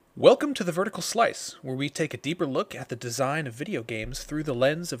Welcome to the Vertical Slice, where we take a deeper look at the design of video games through the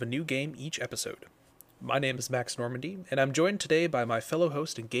lens of a new game each episode. My name is Max Normandy, and I'm joined today by my fellow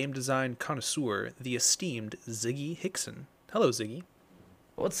host and game design connoisseur, the esteemed Ziggy Hickson. Hello, Ziggy.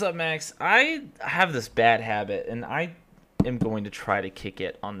 What's up, Max? I have this bad habit, and I am going to try to kick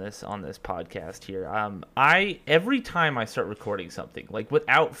it on this podcast here. Every time I start recording something, like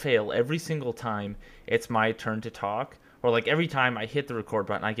without fail, every single time it's my turn to talk, or like every time I hit the record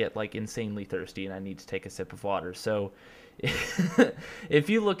button, I get like insanely thirsty and I need to take a sip of water. So if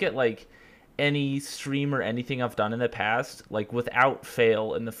you look at like any stream or anything I've done in the past, like without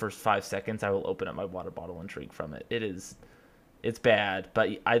fail, in the first 5 seconds, I will open up my water bottle and drink from it. It's bad, but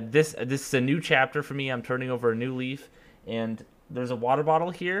this is a new chapter for me. I'm turning over a new leaf, and there's a water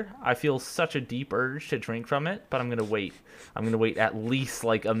bottle here. I feel such a deep urge to drink from it, but I'm gonna wait. I'm gonna wait at least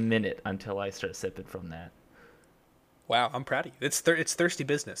like a minute until I start sipping from that. Wow, I'm proud of you. It's thirsty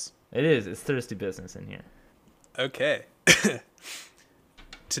business. It is. It's thirsty business in here. Okay.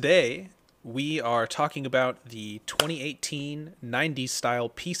 Today, we are talking about the 2018 90s style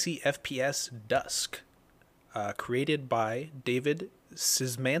PC FPS Dusk, created by David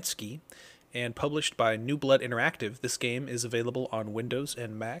Szymanski and published by New Blood Interactive. This game is available on Windows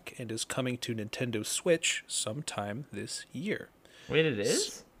and Mac and is coming to Nintendo Switch sometime this year. Wait, it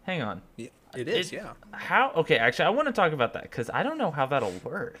is? Hang on. Yeah, it is, yeah. How? Okay, actually, I want to talk about that because I don't know how that'll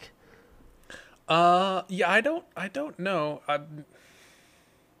work. Yeah, I don't know.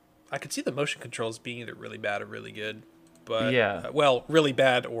 I could see the motion controls being either really bad or really good, but Yeah. well, really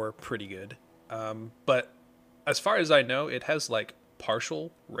bad or pretty good. But as far as I know, it has like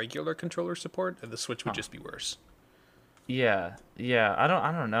partial regular controller support, and the Switch would just be worse. Yeah. I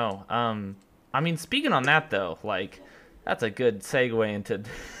don't know. I mean, speaking on that though, like that's a good segue into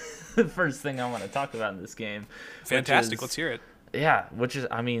the first thing I want to talk about in this game. Fantastic. Let's hear it. Yeah, which is,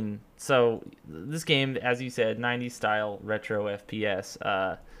 I mean, so this game, as you said, 90s style retro FPS.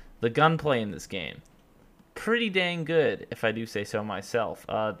 The gunplay in this game, pretty dang good, if I do say so myself.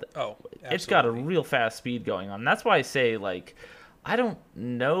 It's got a real fast speed going on. That's why I say, like, I don't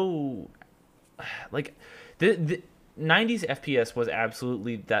know, like, the 90s FPS was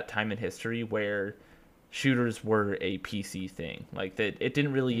absolutely that time in history where shooters were a PC thing. Like, that it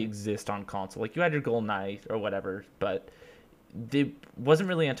didn't really exist on console. Like, you had your GoldenEye or whatever, but it wasn't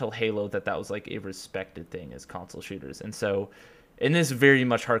really until Halo that was, like, a respected thing as console shooters. And this very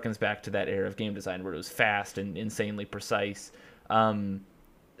much harkens back to that era of game design where it was fast and insanely precise.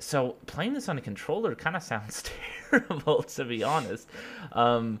 So playing this on a controller kind of sounds terrible, to be honest.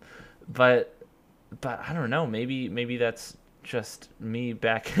 But I don't know. Maybe that's just me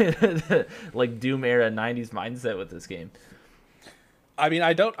back in the, like, Doom era 90s mindset with this game. I mean,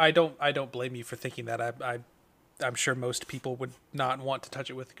 I don't blame you for thinking that. I'm sure most people would not want to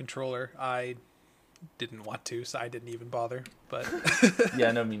touch it with a controller. I didn't want to, so I didn't even bother. But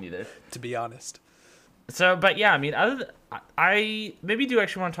Yeah, no, me neither. To be honest. So, but yeah, I mean, I maybe do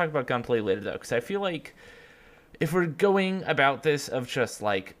actually want to talk about gunplay later though, because I feel like if we're going about this of just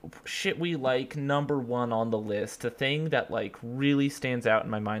like shit we like, number one on the list, the thing that like really stands out in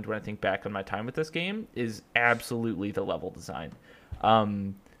my mind when I think back on my time with this game is absolutely the level design.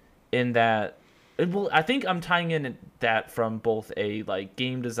 In that, well, I think I'm tying in that from both a like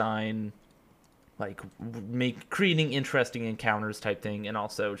game design, like creating interesting encounters type thing, and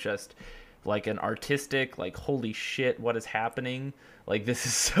also just like an artistic, like, holy shit, what is happening, like this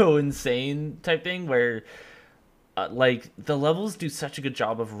is so insane type thing, where like the levels do such a good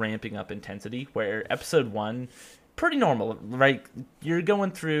job of ramping up intensity, where episode 1 pretty normal, right? You're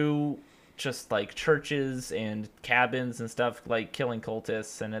going through just like churches and cabins and stuff, like killing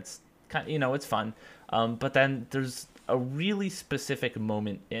cultists, and it's kind of, it's fun. But then there's a really specific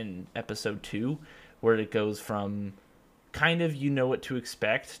moment in episode 2 where it goes from kind of what to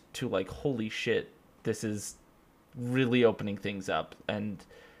expect to like, holy shit, this is really opening things up. And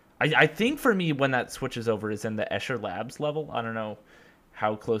I think for me, when that switches over is in the Escher Labs level. I don't know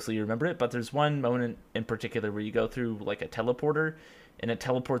how closely you remember it, but there's one moment in particular where you go through like a teleporter, and it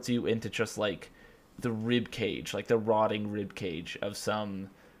teleports you into just like the rib cage, like the rotting rib cage of some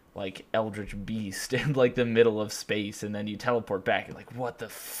like eldritch beast in like the middle of space, and then you teleport back. You're like, what the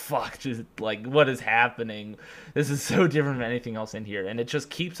fuck, just like, what is happening? This is so different from anything else in here. And it just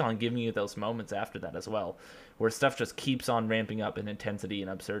keeps on giving you those moments after that as well, where stuff just keeps on ramping up in intensity and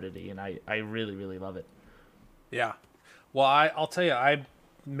absurdity, and I really, really love it. Yeah, well, I'll tell you, I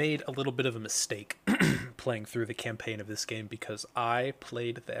made a little bit of a mistake playing through the campaign of this game, because I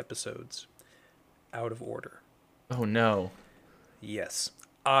played the episodes out of order. Oh no. Yes,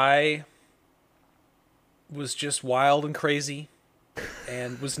 I was just wild and crazy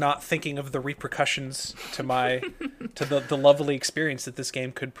and was not thinking of the repercussions to the lovely experience that this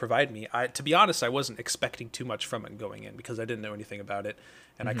game could provide me. To be honest, I wasn't expecting too much from it going in because I didn't know anything about it,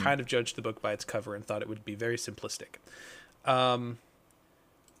 and I kind of judged the book by its cover and thought it would be very simplistic.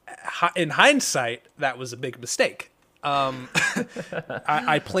 In hindsight, that was a big mistake.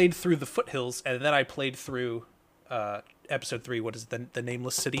 I played through the Foothills, and then I played through episode 3. What is it, the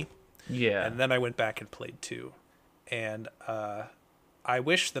Nameless City? Yeah. And then I went back and played 2, and I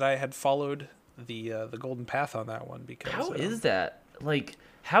wish that I had followed the golden path on that one, because how is that? Like,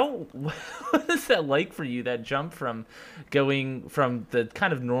 what is that like for you? That jump from going from the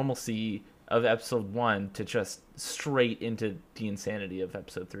kind of normalcy of episode 1 to just straight into the insanity of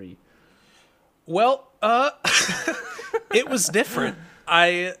episode 3. Well, it was different.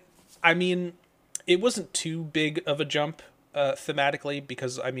 I mean, it wasn't too big of a jump thematically,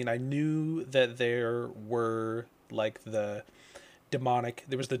 because I mean, I knew that there were like there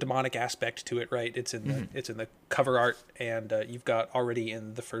was the demonic aspect to it, right? It's in the cover art, and you've got already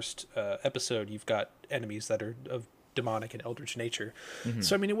in the first episode, you've got enemies that are of demonic and eldritch nature.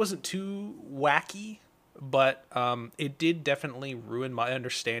 So I mean, it wasn't too wacky, but it did definitely ruin my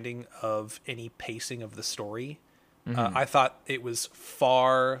understanding of any pacing of the story. I thought it was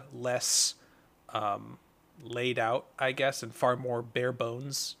far less laid out, I guess, and far more bare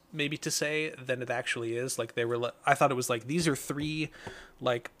bones, maybe to say, than it actually is. Like, I thought it was like, these are 3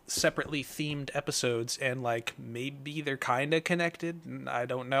 like separately themed episodes, and like maybe they're kind of connected, and I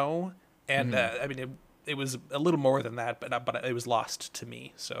don't know. And I mean, it was a little more than that, but it was lost to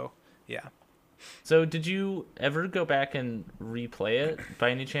me. So yeah. So did you ever go back and replay it by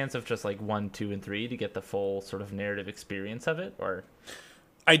any chance, of just like 1, 2, and 3 to get the full sort of narrative experience of it? Or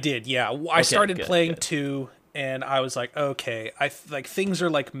I did, yeah. I started playing good. 2, and I was like, okay, like things are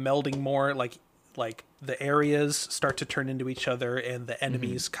like melding more, like the areas start to turn into each other, and the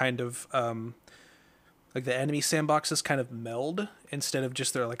enemies kind of like the enemy sandboxes kind of meld, instead of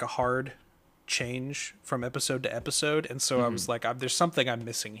just they're like a hard change from episode to episode. And so I was like, there's something I'm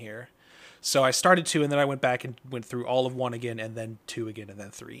missing here. So I started 2, and then I went back and went through all of 1 again, and then 2 again, and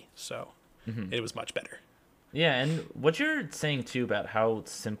then 3. So it was much better. Yeah, and what you're saying too about how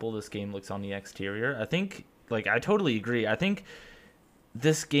simple this game looks on the exterior, I think, like, I totally agree. I think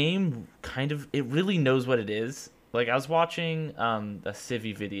this game it really knows what it is. Like, I was watching a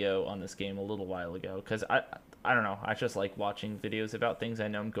Civvy video on this game a little while ago, because I don't know, I just like watching videos about things I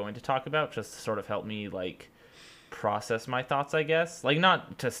know I'm going to talk about, just to sort of help me, like, process my thoughts, I guess. Like,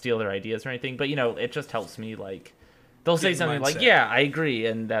 not to steal their ideas or anything, but, you know, it just helps me, like, they'll say something like, yeah, I agree,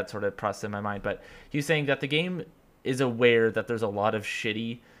 and that sort of process in my mind. But he's saying that the game is aware that there's a lot of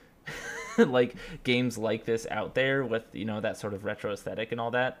shitty like games like this out there with, you know, that sort of retro aesthetic and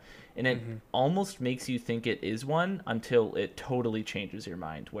all that, and it almost makes you think it is one until it totally changes your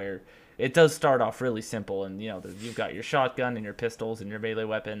mind, where it does start off really simple, and, you know, you've got your shotgun and your pistols and your melee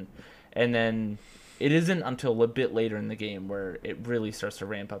weapon, and then it isn't until a bit later in the game where it really starts to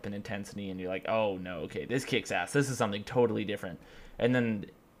ramp up in intensity, and you're like, oh no, okay, this kicks ass, this is something totally different. And then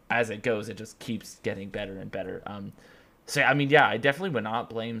as it goes, it just keeps getting better and better. So I mean, yeah, I definitely would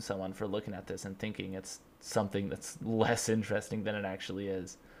not blame someone for looking at this and thinking it's something that's less interesting than it actually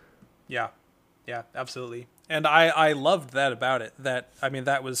is. Yeah, absolutely. And I loved that about it. That, I mean,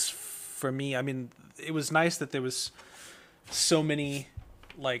 that was, for me, I mean, it was nice that there was so many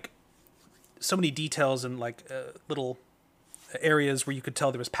details and little areas where you could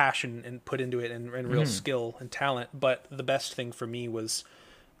tell there was passion and put into it, and real skill and talent. But the best thing for me was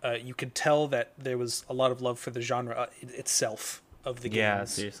you could tell that there was a lot of love for the genre itself of the games. Yeah,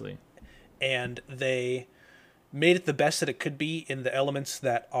 seriously. And they made it the best that it could be in the elements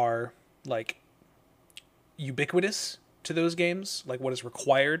that are like ubiquitous to those games, like what is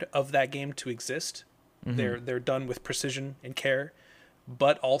required of that game to exist. They're done with precision and care,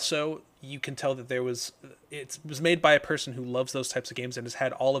 but also you can tell that it was made by a person who loves those types of games and has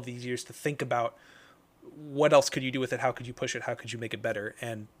had all of these years to think about what else could you do with it, how could you push it, how could you make it better.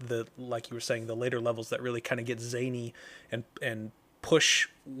 And like you were saying, the later levels that really kind of get zany and push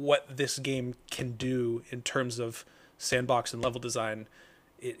what this game can do in terms of sandbox and level design,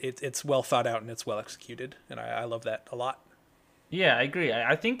 it's well thought out and it's well executed, and I love that a lot. Yeah, I agree.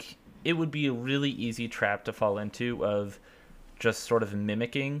 I think it would be a really easy trap to fall into, of just sort of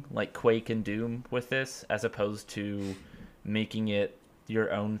mimicking like Quake and Doom with this, as opposed to making it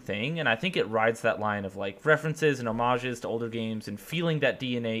your own thing. And I think it rides that line of like references and homages to older games and feeling that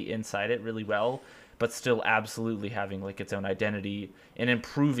DNA inside it really well, but still absolutely having like its own identity and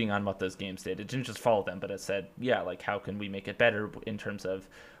improving on what those games did. It didn't just follow them, but it said, yeah, like how can we make it better in terms of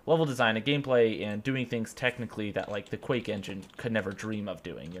level design and gameplay and doing things technically that like the Quake engine could never dream of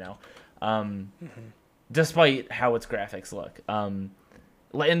doing, despite how its graphics look. And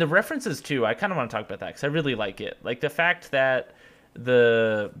the references too, I kind of want to talk about that because I really like it. Like the fact that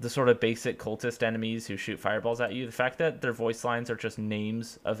the sort of basic cultist enemies who shoot fireballs at you, the fact that their voice lines are just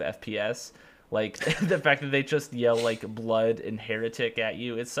names of FPS, like the fact that they just yell like blood and heretic at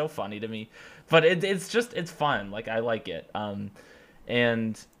you, it's so funny to me. But it's fun. Like I like it.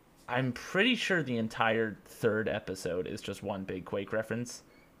 And I'm pretty sure the entire third episode is just one big Quake reference.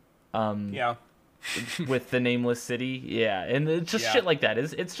 Yeah. With the nameless city. Yeah. And it's just shit like that.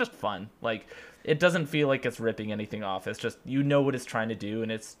 It's just fun. Like it doesn't feel like it's ripping anything off. It's just, you know what it's trying to do,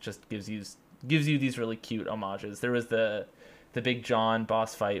 and it's just gives you these really cute homages. There was the Big John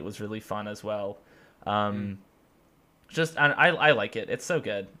boss fight was really fun as well. Just I like it. It's so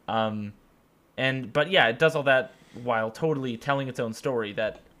good. But yeah, it does all that while totally telling its own story.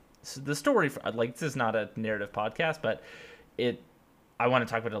 That the story, like, this is not a narrative podcast, but I want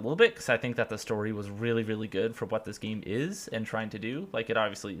to talk about it a little bit because I think that the story was really, really good for what this game is and trying to do. Like, it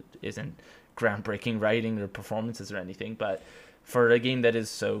obviously isn't groundbreaking writing or performances or anything, but for a game that is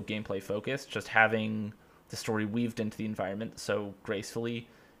so gameplay focused, just having the story weaved into the environment so gracefully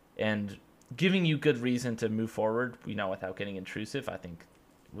and giving you good reason to move forward, without getting intrusive, I think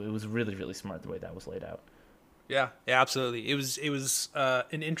it was really, really smart the way that was laid out. Yeah, absolutely. It was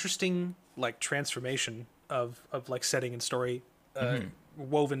an interesting like transformation of like setting and story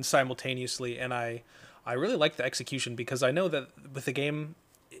woven simultaneously, and I really like the execution because I know that with the game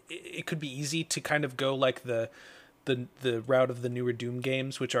it could be easy to kind of go like the route of the newer Doom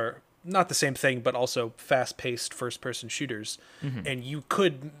games, which are not the same thing but also fast-paced first-person shooters. And you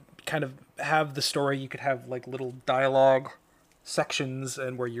could kind of have the story, you could have like little dialogue sections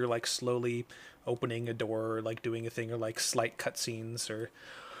and where you're like slowly opening a door or like doing a thing, or like slight cutscenes or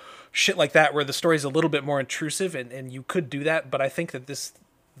shit like that where the story's a little bit more intrusive, and you could do that. But I think that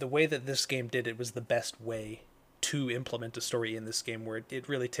the way that this game did it was the best way to implement a story in this game, where it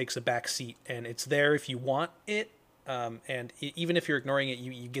really takes a back seat and it's there if you want it. And even if you're ignoring it,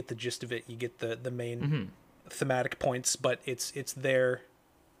 you get the gist of it, you get the main thematic points, but it's there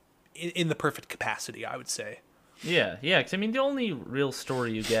in the perfect capacity, I would say. Yeah, because I mean, the only real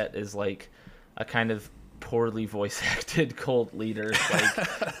story you get is like a kind of poorly voice acted cult leader,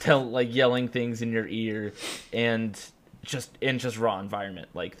 like yelling things in your ear, and just raw environment,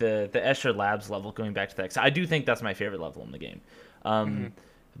 like the Escher Labs level. Going back to that, 'cause I do think that's my favorite level in the game.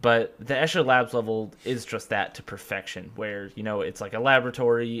 But the Escher Labs level is just that to perfection, where it's like a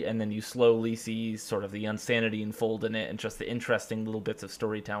laboratory, and then you slowly see sort of the insanity unfold in it, and just the interesting little bits of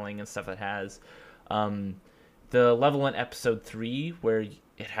storytelling and stuff it has. The level in episode 3 where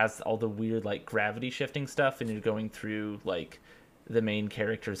it has all the weird like gravity shifting stuff and you're going through like the main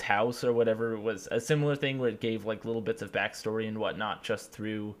character's house or whatever, was a similar thing where it gave like little bits of backstory and whatnot just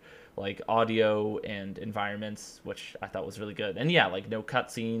through like audio and environments, which I thought was really good. And yeah, like no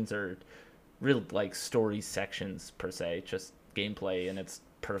cutscenes or real like story sections per se, just gameplay, and it's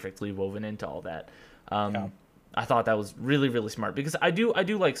perfectly woven into all that. I thought that was really, really smart because I do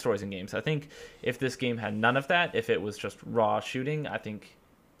like stories in games. I think if this game had none of that, if it was just raw shooting, I think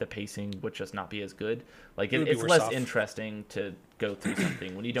the pacing would just not be as good. Like it's less interesting to go through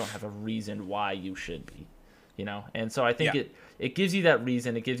something when you don't have a reason why you should be, And so I think it gives you that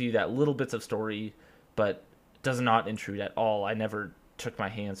reason, it gives you that little bits of story, but does not intrude at all. I never took my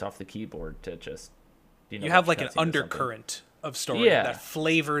hands off the keyboard to just, you have like an undercurrent of story that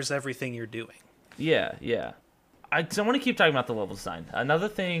flavors everything you're doing. Yeah. So I want to keep talking about the level design. Another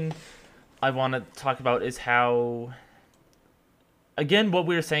thing I want to talk about is how, again, what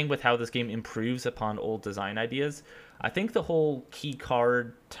we were saying with how this game improves upon old design ideas. I think the whole key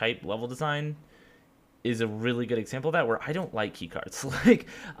card type level design is a really good example of that, where I don't like key cards. Like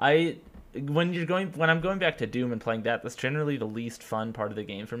when I'm going back to Doom and playing that, that's generally the least fun part of the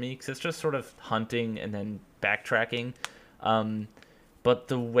game for me, because it's just sort of hunting and then backtracking. But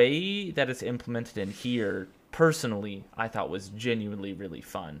the way that it's implemented in here, personally, I thought was genuinely really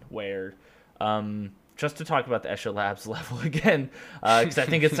fun, where just to talk about the Escher Labs level again, because I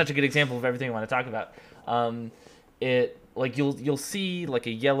think it's such a good example of everything I want to talk about. It like you'll see like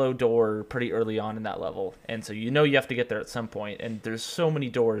a yellow door pretty early on in that level, and so you have to get there at some point, and there's so many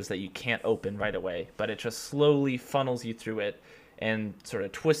doors that you can't open right away, but it just slowly funnels you through it and sort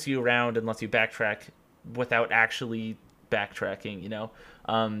of twists you around and lets you backtrack without actually backtracking,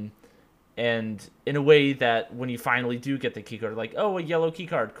 and in a way that when you finally do get the key card, like, oh, a yellow key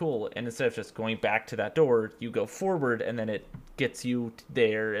card, cool. And instead of just going back to that door, you go forward, and then it gets you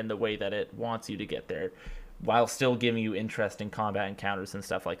there in the way that it wants you to get there, while still giving you interesting combat encounters and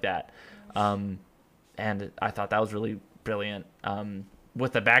stuff like that. And I thought that was really brilliant.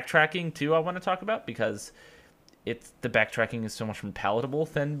 With the backtracking too, I want to talk about, because the backtracking is so much more palatable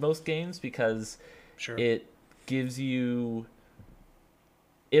than most games, because Sure. it gives you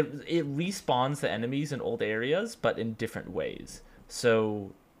it respawns the enemies in old areas, but in different ways.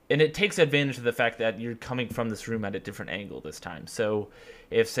 So, and it takes advantage of the fact that you're coming from this room at a different angle this time. So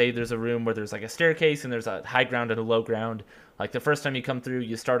if, say, there's a room where there's like a staircase and there's a high ground and a low ground, like the first time you come through,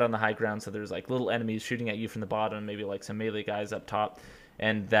 you start on the high ground, so there's like little enemies shooting at you from the bottom, maybe like some melee guys up top,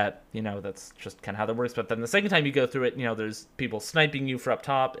 and that, that's just kind of how that works. But then the second time you go through it, there's people sniping you for up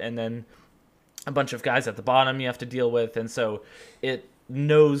top, and then a bunch of guys at the bottom you have to deal with, and so it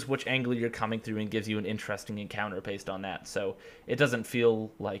knows which angle you're coming through and gives you an interesting encounter based on that. So it doesn't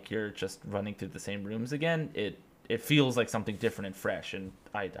feel like you're just running through the same rooms again. It feels like something different and fresh, and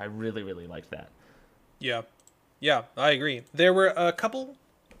I really, really liked that. Yeah, I agree. There were a couple,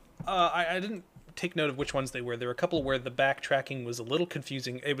 I didn't take note of which ones they were. There were a couple where the backtracking was a little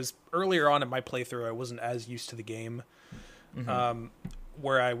confusing. It was earlier on in my playthrough, I wasn't as used to the game,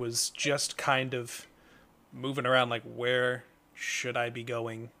 where I was just kind of moving around like, where should I be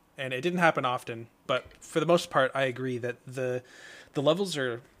going? And it didn't happen often, but for the most part, I agree that the levels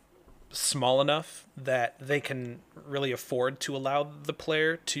are small enough that they can really afford to allow the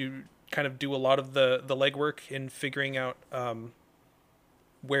player to kind of do a lot of the legwork in figuring out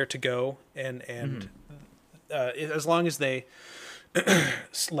where to go, and as long as they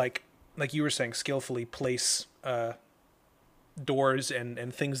like you were saying, skillfully place doors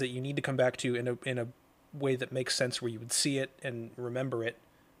and things that you need to come back to in a way that makes sense, where you would see it and remember it,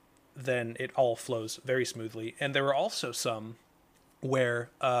 then it all flows very smoothly. And there were also some where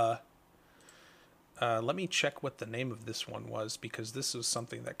let me check what the name of this one was, because this was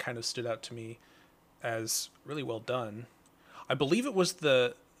something that kind of stood out to me as really well done. I believe it was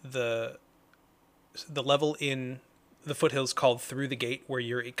the level in the foothills called Through the Gate, where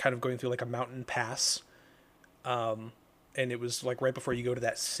you're kind of going through like a mountain pass, and it was like right before you go to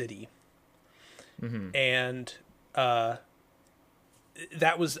that city. And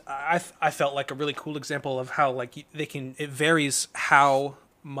that was, I felt like a really cool example of how like it varies how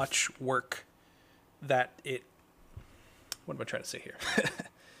much work that what am I trying to say here?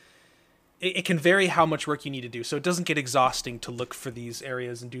 It can vary how much work you need to do, so it doesn't get exhausting to look for these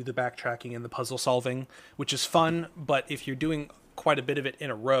areas and do the backtracking and the puzzle solving, which is fun. But if you're doing quite a bit of it in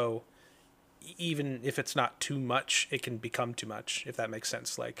a row, even if it's not too much, it can become too much, if that makes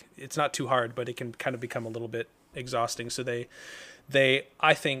sense. Like, it's not too hard, but it can kind of become a little bit exhausting. So they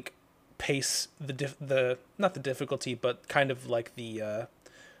I think pace the not the difficulty, but kind of like the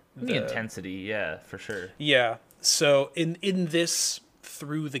intensity, yeah, for sure. Yeah. So in this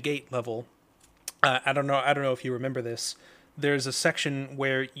Through the Gate level, I don't know if you remember this. There's a section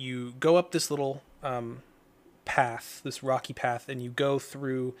where you go up this little path, this rocky path, and you go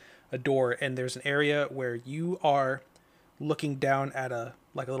through a door, and there's an area where you are looking down at a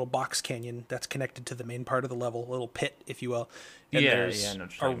little box canyon that's connected to the main part of the level, a little pit, if you will. And there's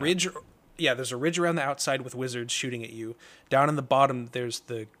a ridge. Yeah, there's a ridge around the outside with wizards shooting at you. Down in the bottom, there's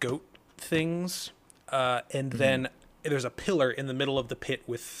the goat things, and then there's a pillar in the middle of the pit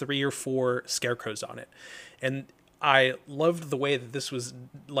with 3 or 4 scarecrows on it. And I loved the way that this was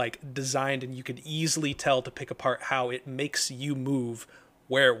like designed, and you could easily tell to pick apart how it makes you move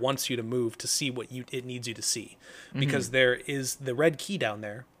where it wants you to move to see what it needs you to see, because there is the red key down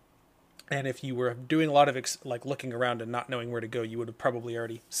there. And if you were doing a lot of looking around and not knowing where to go, you would have probably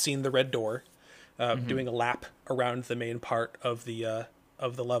already seen the red door, doing a lap around the main part of the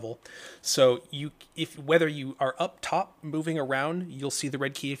level. So whether you are up top moving around, you'll see the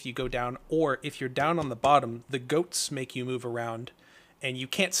red key if you go down, or if you're down on the bottom, the goats make you move around, and you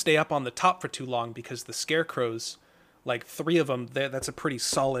can't stay up on the top for too long, because the scarecrows, like 3 of them, that's a pretty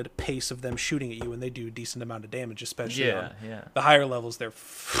solid pace of them shooting at you, and they do a decent amount of damage, especially on the higher levels. They're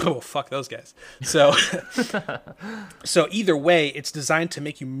fuck those guys. So so either way, it's designed to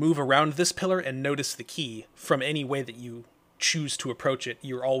make you move around this pillar and notice the key. From any way that you choose to approach it,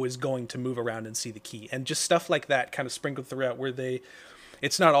 you're always going to move around and see the key. And just stuff like that kind of sprinkled throughout, where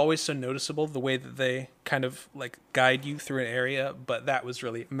it's not always so noticeable the way that they kind of like guide you through an area, but that was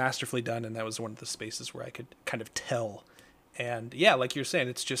really masterfully done, and that was one of the spaces where I could kind of tell. And yeah, like you're saying,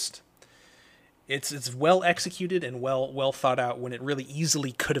 it's just it's well executed and well thought out, when it really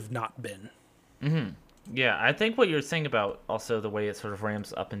easily could have not been. Yeah, I think what you're saying about also the way it sort of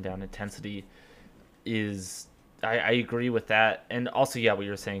ramps up and down intensity is I agree with that, and also yeah, what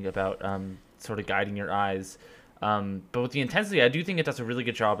you're saying about sort of guiding your eyes. But with the intensity, I do think it does a really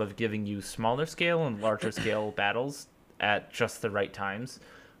good job of giving you smaller scale and larger scale battles at just the right times,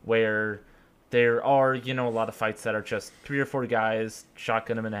 where there are a lot of fights that are just 3 or 4 guys,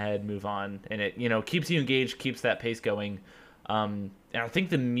 shotgun them in the head, move on, and it keeps you engaged, keeps that pace going. And I think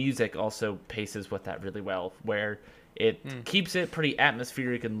the music also paces with that really well, where it keeps it pretty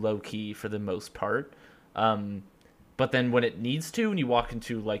atmospheric and low key for the most part. But then when it needs to, and you walk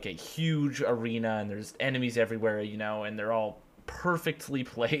into like a huge arena and there's enemies everywhere, and they're all perfectly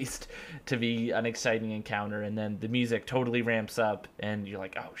placed to be an exciting encounter, and then the music totally ramps up and you're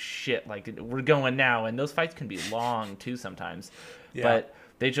like, oh shit, like we're going now. And those fights can be long too sometimes. Yeah. But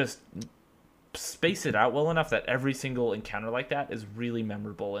they just space it out well enough that every single encounter like that is really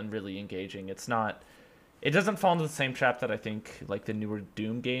memorable and really engaging. It doesn't fall into the same trap that I think like the newer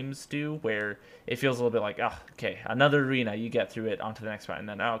Doom games do, where it feels a little bit like, oh, okay, another arena, you get through it onto the next one, and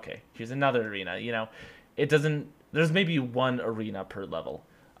then, oh, okay, here's another arena. It doesn't. There's maybe one arena per level,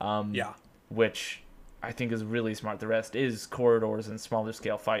 which I think is really smart. The rest is corridors and smaller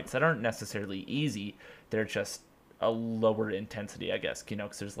scale fights that aren't necessarily easy. They're just a lower intensity, I guess,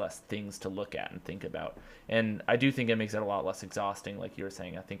 because there's less things to look at and think about. And I do think it makes it a lot less exhausting, like you were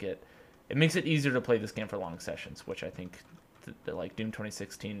saying. I think it makes it easier to play this game for long sessions, which I think like Doom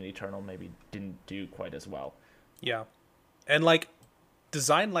 2016 and Eternal maybe didn't do quite as well. Yeah. And like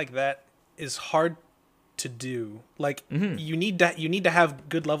design like that is hard to do. Like you need to have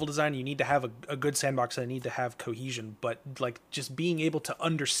good level design, you need to have a good sandbox, and you need to have cohesion, but like just being able to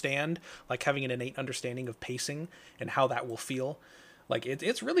understand, like having an innate understanding of pacing and how that will feel, like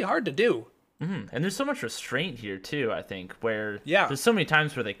it's really hard to do. And there's so much restraint here too, I think, where yeah, there's so many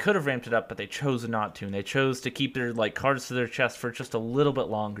times where they could have ramped it up, but they chose not to, and they chose to keep their like cards to their chest for just a little bit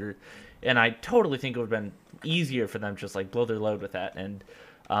longer. And I totally think it would have been easier for them to just like blow their load with that and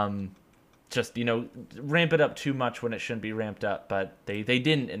just ramp it up too much when it shouldn't be ramped up. But they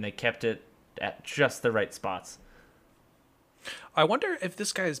didn't, and they kept it at just the right spots. I wonder if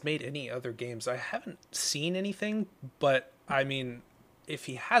this guy has made any other games. I haven't seen anything, but I mean, if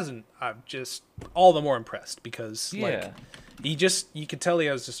he hasn't, I'm just all the more impressed, because like you could tell he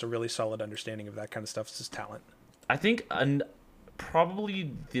has just a really solid understanding of that kind of stuff. It's his talent. I think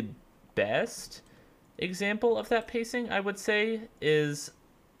probably the best example of that pacing, I would say, is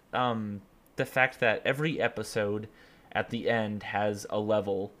the fact that every episode at the end has a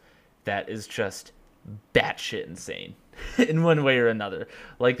level that is just batshit insane in one way or another.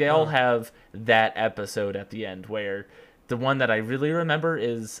 Like they all have that episode at the end, where the one that I really remember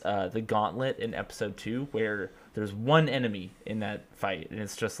is the gauntlet in episode 2, where there's one enemy in that fight, and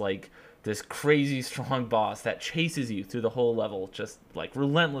it's just like this crazy strong boss that chases you through the whole level, just like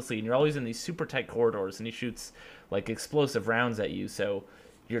relentlessly, and you're always in these super tight corridors, and he shoots like explosive rounds at you, so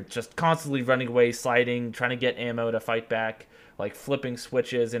you're just constantly running away, sliding, trying to get ammo to fight back, like flipping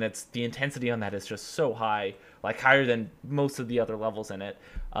switches, and the intensity on that is just so high, like higher than most of the other levels in it.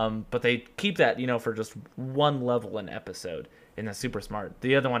 But they keep that, for just one level an episode, and that's super smart.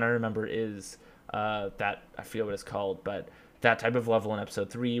 The other one I remember is that I forget what it's called, but that type of level in episode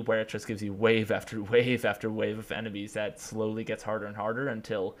 3, where it just gives you wave after wave after wave of enemies that slowly gets harder and harder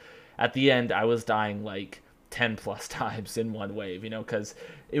until at the end I was dying like 10 plus times in one wave, because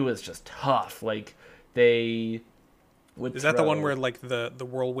it was just tough. Like they would Is that the one where like the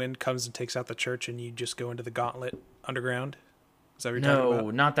whirlwind comes and takes out the church and you just go into the gauntlet underground? Is that what you're talking about?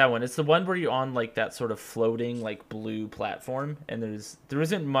 No, not that one. It's the one where you're on like that sort of floating like blue platform, and there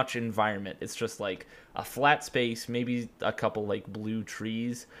isn't much environment. It's just like a flat space, maybe a couple like blue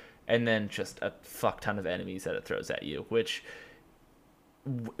trees, and then just a fuck ton of enemies that it throws at you, which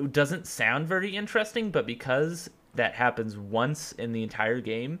doesn't sound very interesting, but because that happens once in the entire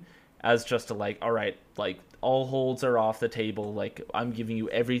game, as just a like, all right, like all holds are off the table, like I'm giving you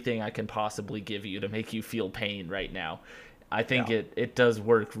everything I can possibly give you to make you feel pain right now. I think it does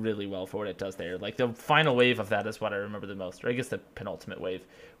work really well for what it does there. Like the final wave of that is what I remember the most, or I guess the penultimate wave,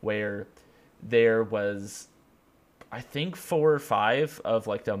 where there was, I think 4 or 5 of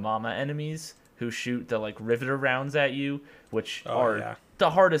like the mama enemies who shoot the like riveter rounds at you, which are the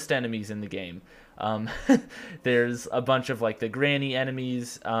hardest enemies in the game. There's a bunch of like the granny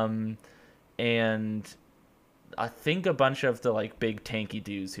enemies, and I think a bunch of the like big tanky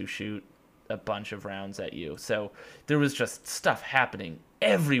dudes who shoot a bunch of rounds at you. So there was just stuff happening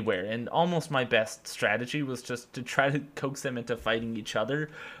everywhere, and almost my best strategy was just to try to coax them into fighting each other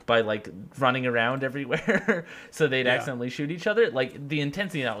by like running around everywhere so they'd accidentally shoot each other. Like the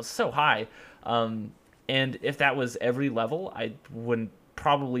intensity now was so high, And if that was every level, I wouldn't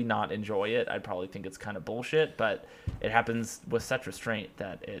probably not enjoy it. I'd probably think it's kind of bullshit, but it happens with such restraint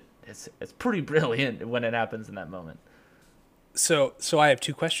that it's pretty brilliant when it happens in that moment. So I have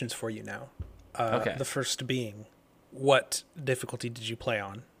two questions for you now. Okay. The first being, what difficulty did you play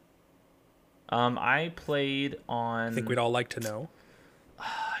on? I played on... I think we'd all like to know.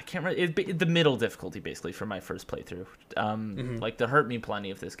 I can't remember. The middle difficulty, basically, for my first playthrough. Like, the hurt me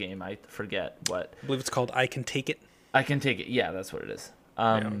plenty of this game. I forget what... I believe it's called I Can Take It. I Can Take It. Yeah, that's what it is.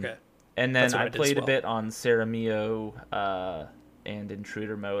 Okay. And then I played a bit on Ceramio and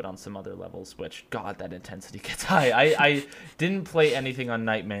Intruder mode on some other levels, which, God, that intensity gets high. I didn't play anything on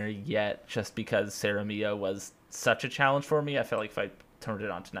Nightmare yet, just because Ceramio was such a challenge for me. I felt like if I turned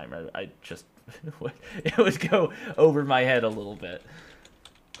it on to Nightmare, it would go over my head a little bit.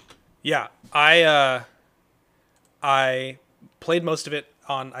 Yeah, I played most of it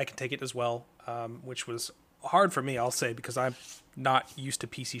on I Can Take It as well, which was hard for me, I'll say, because I'm not used to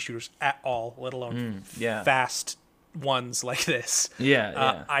PC shooters at all, let alone fast ones like this.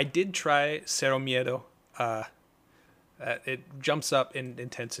 Yeah. I did try Cero Miedo. It jumps up in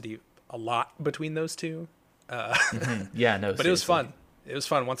intensity a lot between those two. Yeah, no, but seriously. it was fun. It was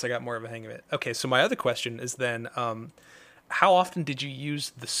fun once I got more of a hang of it. Okay, so my other question is then, how often did you use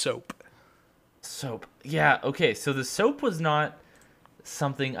the soap? Soap. Yeah, okay, so the soap was not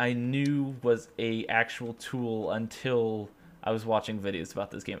something I knew was a actual tool until I was watching videos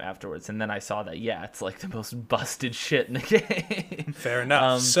about this game afterwards, and then I saw that, yeah, it's like the most busted shit in the game. Fair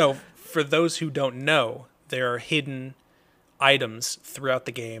enough. So, for those who don't know, there are hidden items throughout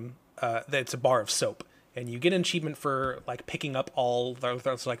the game. It's a bar of soap. And you get an achievement for like picking up all,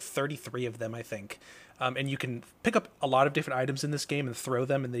 there's like 33 of them, I think. And you can pick up a lot of different items in this game and throw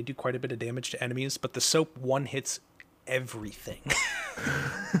them, and they do quite a bit of damage to enemies. But the soap one-hits everything.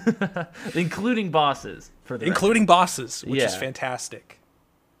 Including bosses. Including bosses, which is fantastic.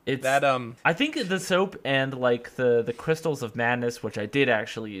 It's that I think the soap and like the crystals of madness, which I did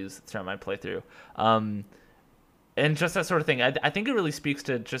actually use throughout my playthrough, and just that sort of thing. I think it really speaks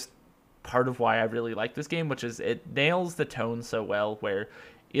to just part of why I really like this game, which is it nails the tone so well, where,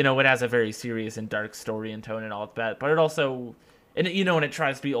 you know, it has a very serious and dark story and tone and all of that, but it also, and you know, and it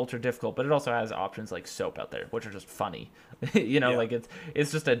tries to be ultra difficult, but it also has options like soap out there, which are just funny. You know, like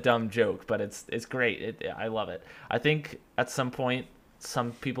it's just a dumb joke, but it's great. I love it. I think at some point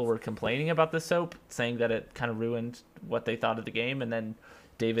some people were complaining about the soap, saying that it kind of ruined what they thought of the game, and then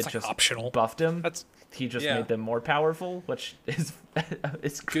David just optional. Buffed him. He just made them more powerful, which is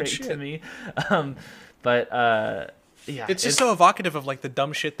it's great to me. It's just so evocative of like the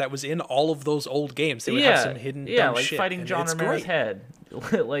dumb shit that was in all of those old games. They would have some hidden dumb like shit. Fighting John Romero's head.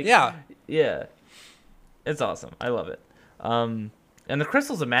 It's awesome. I love it. And the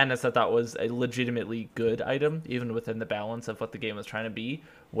Crystals of Madness I thought was a legitimately good item, even within the balance of what the game was trying to be,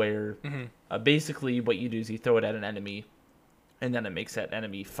 where basically what you do is you throw it at an enemy, and then it makes that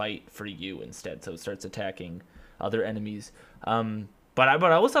enemy fight for you instead, so it starts attacking other enemies. But I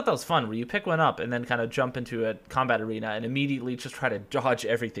always thought that was fun, where you pick one up and then kind of jump into a combat arena and immediately just try to dodge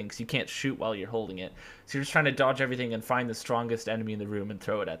everything, because you can't shoot while you're holding it. So you're just trying to dodge everything and find the strongest enemy in the room and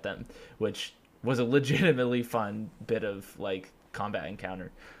throw it at them, which was a legitimately fun bit of like combat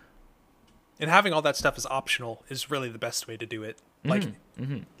encounter. And having all that stuff as optional is really the best way to do it. Like,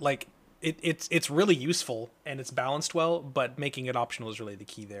 like it's really useful and it's balanced well, but making it optional is really the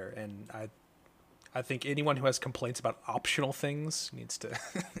key there. And I think anyone who has complaints about optional things needs to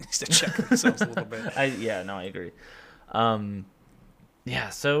check themselves a little bit. I agree.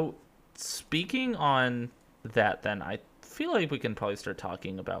 So speaking on that, then I feel like we can probably start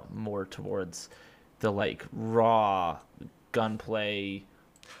talking about more towards the like raw gunplay.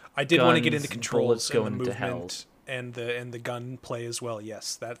 I did want to get into controls and the going to hell. movement and the gunplay as well.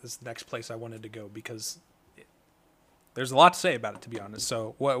 Yes, that is the next place I wanted to go, because there's a lot to say about it, to be honest.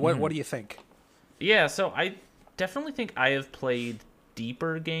 So what do you think? Yeah, so I definitely think I have played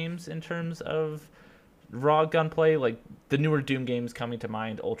deeper games in terms of raw gunplay, like the newer Doom games coming to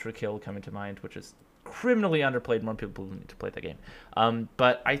mind, Ultra Kill coming to mind, which is criminally underplayed. More people need to play that game.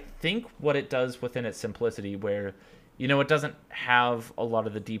 But I think what it does within its simplicity, where, you know, it doesn't have a lot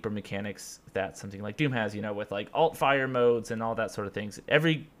of the deeper mechanics that something like Doom has, you know, with like alt fire modes and all that sort of things.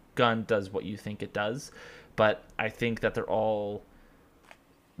 Every gun does what you think it does, but I think that they're all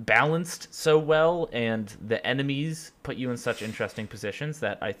balanced so well, and the enemies put you in such interesting positions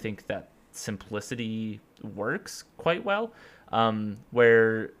that I think that simplicity works quite well.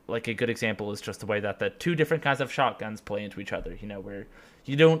 Where like a good example is just the way that the two different kinds of shotguns play into each other, you know, where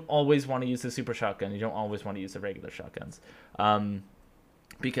you don't always want to use the super shotgun, you don't always want to use the regular shotguns,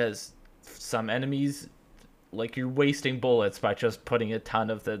 because some enemies like you're wasting bullets by just putting a ton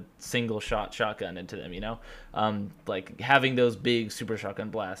of the single shot shotgun into them, like having those big super shotgun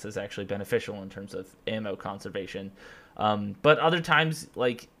blasts is actually beneficial in terms of ammo conservation. But other times,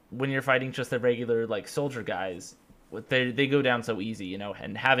 like when you're fighting just the regular like soldier guys, they go down so easy,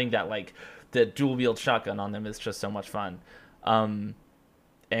 and having that like the dual wield shotgun on them is just so much fun.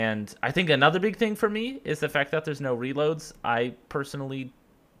 And I think another big thing for me is the fact that there's no reloads. I personally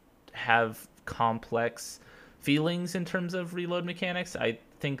have complex feelings in terms of reload mechanics. I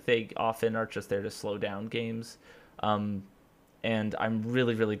think they often are just there to slow down games. And I'm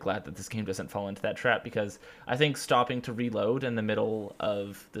really, really glad that this game doesn't fall into that trap, because I think stopping to reload in the middle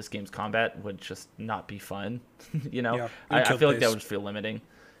of this game's combat would just not be fun. Yeah, I feel like that would feel limiting.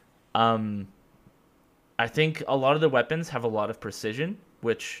 I think a lot of the weapons have a lot of precision,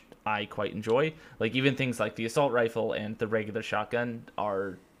 which I quite enjoy. Like even things like the assault rifle and the regular shotgun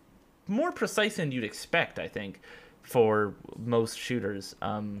are more precise than you'd expect, I think, for most shooters.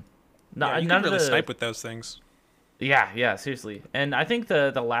 You can really snipe with those things. Yeah, seriously. And I think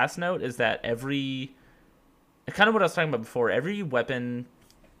the last note is that kind of what I was talking about before, every weapon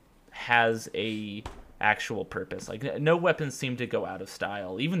has a actual purpose. Like no weapons seem to go out of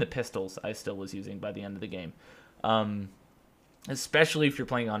style. Even the pistols I still was using by the end of the game. Especially if you're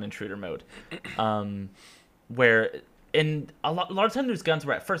playing on intruder mode. Where in a lot of times there's guns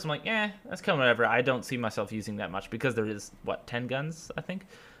where at first I'm like, that's kind of whatever. I don't see myself using that much, because there is 10 guns, I think,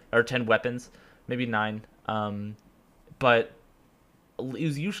 or 10 weapons, maybe 9. But it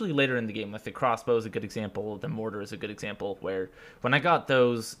was usually later in the game. Like the crossbow is a good example. The mortar is a good example, where when I got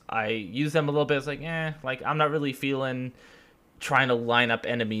those, I used them a little bit. It's like, like I'm not really feeling trying to line up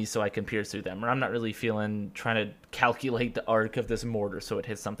enemies so I can pierce through them, or I'm not really feeling trying to calculate the arc of this mortar so it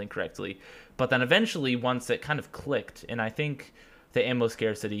hits something correctly. But then eventually, once it kind of clicked, and I think the ammo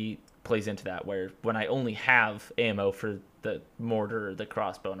scarcity plays into that, where when I only have ammo for the mortar or the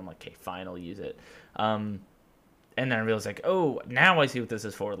crossbow, and I'm like, okay, fine, I'll use it. And then I realized, like, oh, now I see what this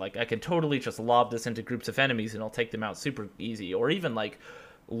is for. Like, I can totally just lob this into groups of enemies and I'll take them out super easy. Or even, like,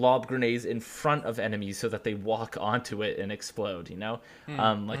 lob grenades in front of enemies so that they walk onto it and explode,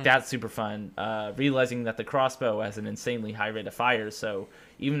 that's super fun. Realizing that the crossbow has an insanely high rate of fire, so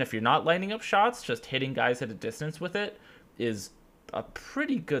even if you're not lining up shots, just hitting guys at a distance with it is a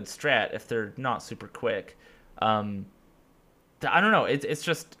pretty good strat if they're not super quick. I don't know. It's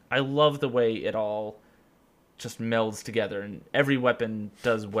just, I love the way it all just melds together, and every weapon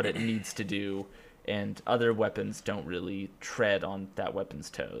does what it needs to do, and other weapons don't really tread on that weapon's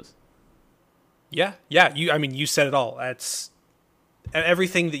toes. Yeah. You said it all. That's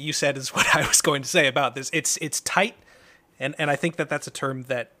everything that you said is what I was going to say about this. It's tight, and I think that's a term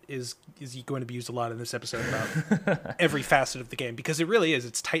that is going to be used a lot in this episode about every facet of the game, because it really is.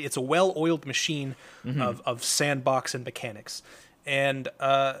 It's tight. It's a well-oiled machine of sandbox and mechanics, and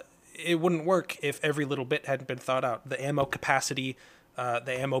it wouldn't work if every little bit hadn't been thought out. The ammo capacity,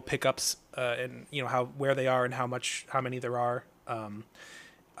 the ammo pickups, and where they are and how many there are, and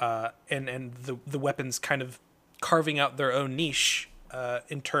the weapons kind of carving out their own niche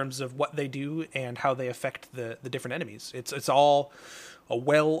in terms of what they do and how they affect the different enemies. It's all a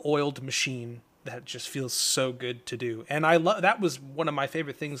well-oiled machine that just feels so good to do. And I love that was one of my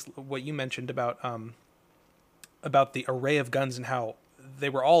favorite things, what you mentioned about the array of guns and how they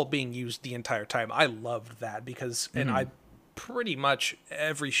were all being used the entire time. I loved that because, and I pretty much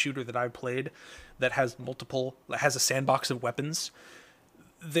every shooter that I've played that has a sandbox of weapons,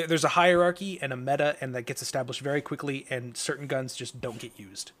 there's a hierarchy and a meta, and that gets established very quickly, and certain guns just don't get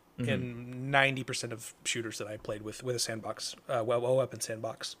used. In 90% of shooters that I played with a sandbox, a weapon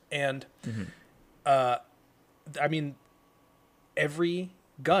sandbox. And, every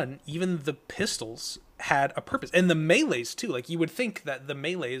gun, even the pistols, had a purpose, and the melees too. Like, you would think that the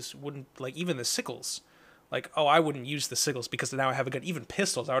melees wouldn't, like, even the sickles, like, I wouldn't use the sickles because now I have a gun. Even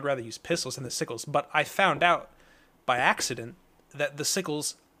pistols, I would rather use pistols than the sickles. But I found out by accident that the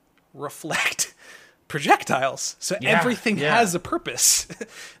sickles reflect projectiles, so everything has a purpose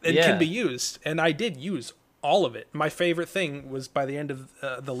and can be used. And I did use all of it. My favorite thing was by the end of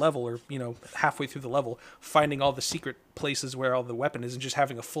the level, or halfway through the level, finding all the secret places where all the weapon is and just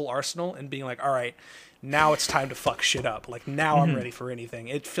having a full arsenal and being like, all right, now it's time to fuck shit up. Like, now I'm ready for anything.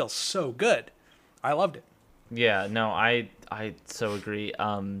 It feels so good. I loved it. Yeah, no, I so agree.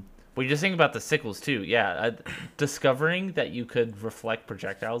 What you're just saying about the sickles too. Yeah, discovering that you could reflect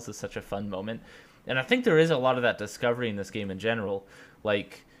projectiles is such a fun moment. And I think there is a lot of that discovery in this game in general.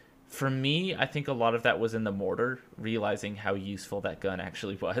 Like, for me, I think a lot of that was in the mortar, realizing how useful that gun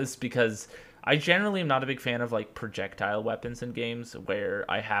actually was, because I generally am not a big fan of, like, projectile weapons in games where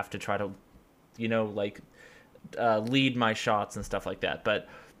I have to try to, lead my shots and stuff like that. But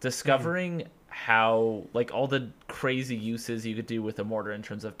discovering how like all the crazy uses you could do with a mortar in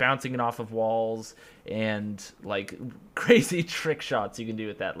terms of bouncing it off of walls and like crazy trick shots you can do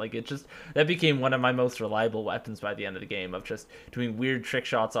with that, like it just that became one of my most reliable weapons by the end of the game, of just doing weird trick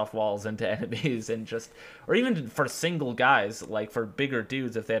shots off walls into enemies, and just, or even for single guys, like for bigger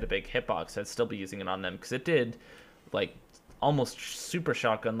dudes, if they had a big hitbox, I'd still be using it on them because it did like almost super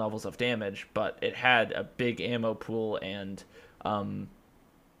shotgun levels of damage, but it had a big ammo pool and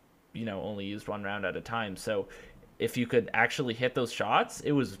only used one round at a time. So if you could actually hit those shots,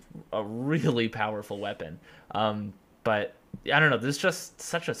 it was a really powerful weapon. But I don't know, there's just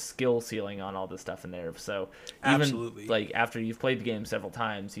such a skill ceiling on all this stuff in there. So even Absolutely. like after you've played the game several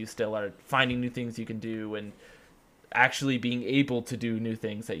times, you still are finding new things you can do and actually being able to do new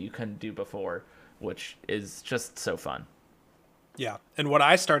things that you couldn't do before, which is just so fun. Yeah, and what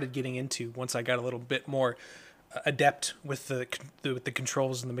I started getting into once I got a little bit more adept with the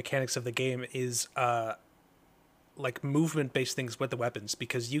controls and the mechanics of the game is like movement based things with the weapons,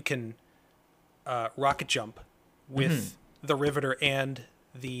 because you can rocket jump with the riveter and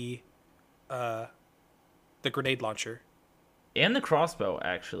the grenade launcher And the crossbow,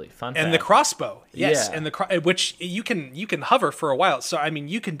 actually. Fun and fact. the crossbow. Yes, Yeah. and which you can hover for a while. So I mean,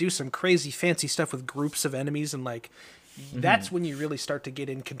 you can do some crazy fancy stuff with groups of enemies, and like that's when you really start to get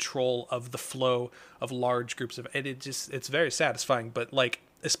in control of the flow of large groups of, and it's very satisfying. But like,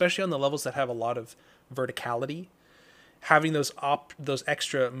 especially on the levels that have a lot of verticality, having those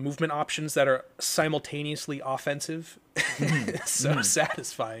extra movement options that are simultaneously offensive is so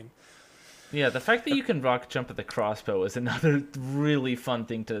satisfying. Yeah, the fact that you can rock jump at the crossbow is another really fun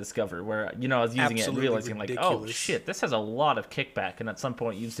thing to discover, where, I was using Absolutely it and realizing, like, oh, ridiculous. shit, this has a lot of kickback, and at some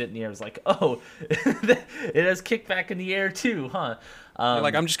point used it in the air, it was like, oh, it has kickback in the air too, huh? You're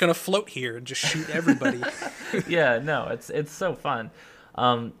like, I'm just going to float here and just shoot everybody. Yeah, no, it's so fun.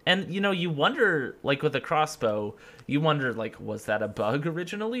 And, you wonder, like, with the crossbow, you wonder, like, was that a bug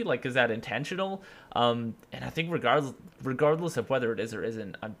originally? Like, is that intentional? And I think regardless of whether it is or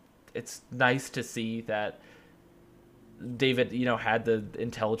isn't, it's nice to see that David, had the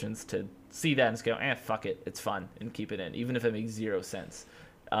intelligence to see that and just go, fuck it, it's fun, and keep it in, even if it makes zero sense.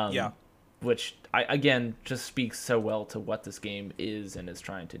 Yeah. Which, again, just speaks so well to what this game is and is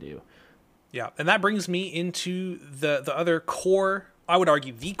trying to do. Yeah, and that brings me into the other core, I would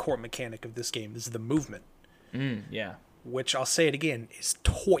argue the core mechanic of this game is the movement, Yeah. which I'll say it again, is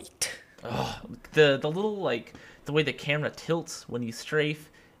toit. The little, like, the way the camera tilts when you strafe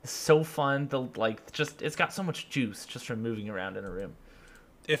is so fun. It's got so much juice just from moving around in a room.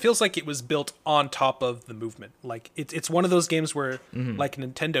 It feels like it was built on top of the movement. Like it's one of those games where, like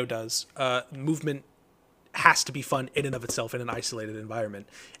Nintendo does, movement has to be fun in and of itself in an isolated environment,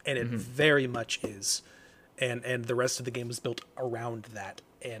 and it very much is. And the rest of the game was built around that.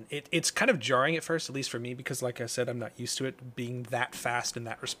 And it's kind of jarring at first, at least for me, because like I said, I'm not used to it being that fast and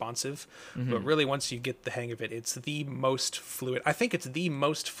that responsive. But really, once you get the hang of it, it's the most fluid. I think it's the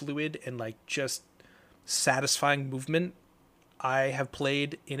most fluid and like just satisfying movement I have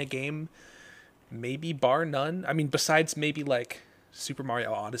played in a game, maybe bar none. I mean, besides maybe like Super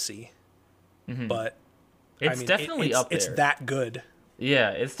Mario Odyssey. But It's definitely up there. It's that good. Yeah,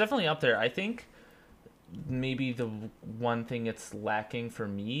 it's definitely up there. I think maybe the one thing it's lacking for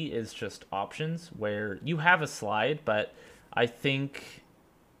me is just options, where you have a slide, but I think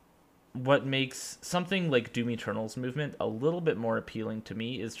what makes something like Doom Eternal's movement a little bit more appealing to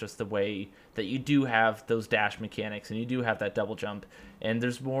me is just the way that you do have those dash mechanics and you do have that double jump, and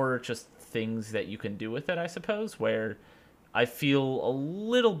there's more just things that you can do with it, I suppose, where I feel a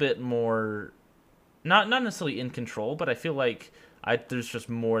little bit more not necessarily in control, but I feel like there's just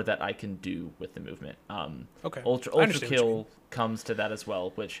more that I can do with the movement. Okay. Ultra Kill comes to that as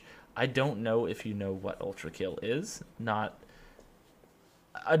well, which I don't know if you know what Ultra Kill is. Not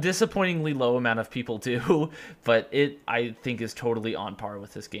a disappointingly low amount of people do, but it, I think, is totally on par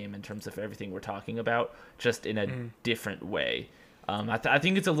with this game in terms of everything we're talking about, just in a different way. I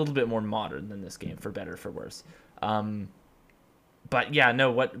think it's a little bit more modern than this game, for better or for worse. But yeah,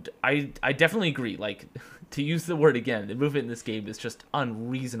 no, I definitely agree. Like, to use the word again, the movement in this game is just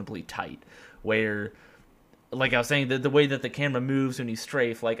unreasonably tight. Where, like I was saying, the way that the camera moves when you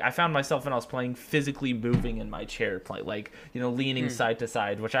strafe, like, I found myself when I was playing physically moving in my chair, like, leaning side to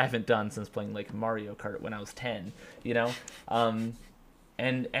side, which I haven't done since playing, like, Mario Kart when I was 10,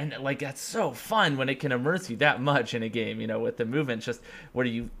 And like, that's so fun when it can immerse you that much in a game, with the movement, just where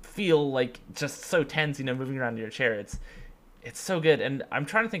you feel like just so tense, moving around in your chair. It's so good, and I'm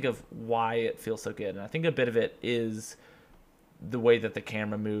trying to think of why it feels so good, and I think a bit of it is the way that the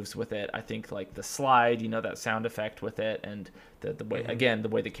camera moves with it. I think like the slide, that sound effect with it, and the way again the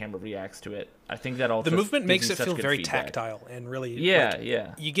way the camera reacts to it. I think that all the movement makes it feel very feedback. tactile and really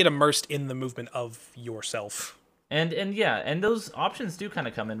Yeah. You get immersed in the movement of yourself. And those options do kind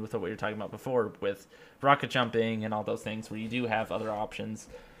of come in with what you were talking about before with rocket jumping and all those things where you do have other options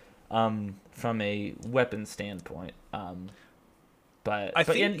from a weapon standpoint. So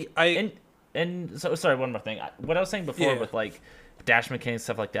sorry, one more thing. What I was saying before with like dash mechanics,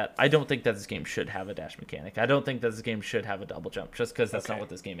 stuff like that, I don't think that this game should have a dash mechanic. I don't think that this game should have a double jump, just because that's not what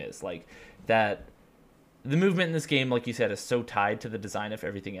this game is. Like that, the movement in this game, like you said, is so tied to the design of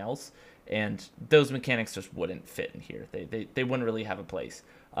everything else, and those mechanics just wouldn't fit in here. They wouldn't really have a place.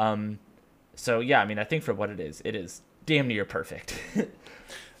 So yeah, I mean, I think for what it is damn near perfect.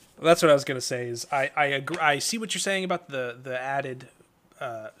 That's what I was gonna say. Is I agree. I see what you're saying about the added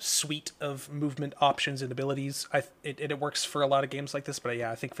suite of movement options and abilities. It works for a lot of games like this, but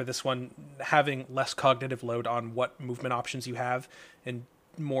yeah, I think for this one, having less cognitive load on what movement options you have and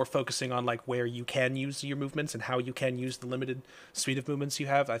more focusing on like where you can use your movements and how you can use the limited suite of movements you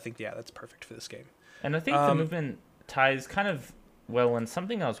have, I think that's perfect for this game. And I think the movement ties kind of well in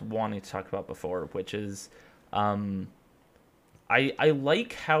something I was wanting to talk about before, which is I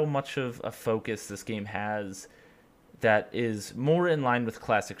like how much of a focus this game has that is more in line with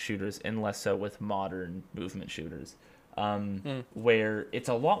classic shooters and less so with modern movement shooters, where it's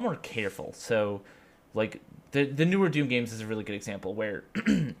a lot more careful. So, like, the newer Doom games is a really good example where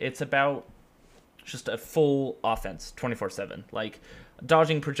it's about just a full offense 24/7. Like,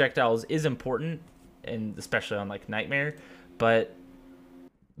 dodging projectiles is important, and especially on, like, Nightmare, but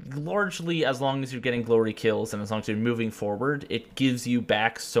largely as long as you're getting glory kills and as long as you're moving forward, it gives you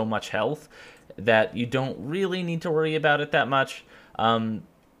back so much health that you don't really need to worry about it that much.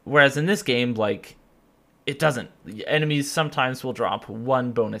 Whereas in this game, like, it doesn't. Enemies sometimes will drop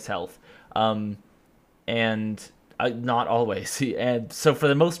one bonus health, and not always. And so for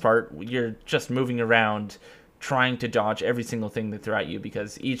the most part, you're just moving around trying to dodge every single thing that throw at you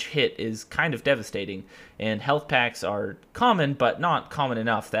because each hit is kind of devastating. And health packs are common, but not common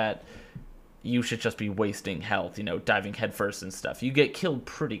enough that you should just be wasting health, diving headfirst and stuff. You get killed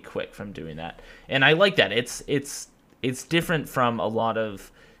pretty quick from doing that. And I like that. It's different from a lot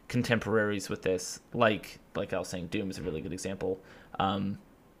of contemporaries with this. Like I was saying, Doom is a really good example.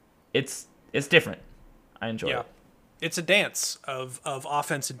 It's different. I enjoy it. It's a dance of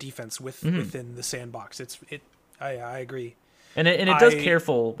offense and defense within the sandbox. I agree. And it does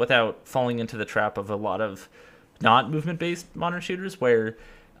careful without falling into the trap of a lot of not movement-based modern shooters where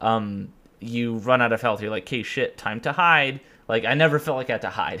you run out of health. You're like, okay, shit, time to hide. Like, I never felt like I had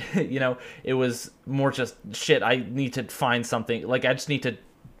to hide. It was more just, shit, I need to find something. Like, I just need to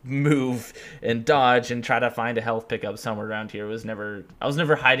move and dodge and try to find a health pickup somewhere around here. I was never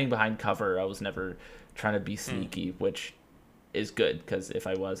hiding behind cover. I was never trying to be sneaky, which is good, because if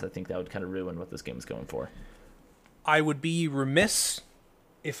I was, I think that would kind of ruin what this game is going for. I would be remiss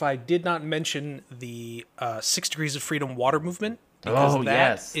if I did not mention the 6 Degrees of Freedom water movement,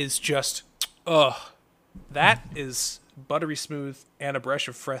 because is just, that is buttery smooth and a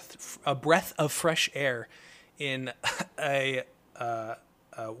breath of fresh air in a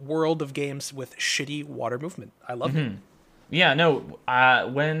world of games with shitty water movement. I love it. Yeah, no,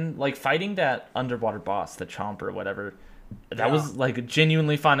 when, like, fighting that underwater boss, the Chomp or whatever, that was, like,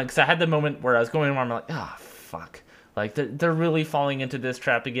 genuinely fun, because I had the moment where I was going around, I'm like, fuck. Like, they're really falling into this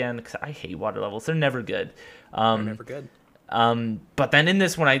trap again, because I hate water levels. They're never good. They're never good. But then in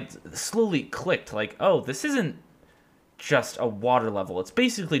this one, I slowly clicked, like, this isn't just a water level. It's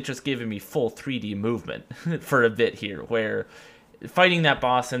basically just giving me full 3D movement for a bit here, where fighting that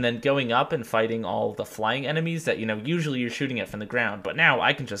boss and then going up and fighting all the flying enemies that, usually you're shooting at from the ground, but now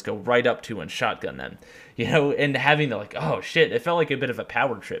I can just go right up to and shotgun them, and having to, like, oh shit, it felt like a bit of a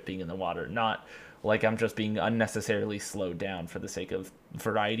power trip being in the water, not like I'm just being unnecessarily slowed down for the sake of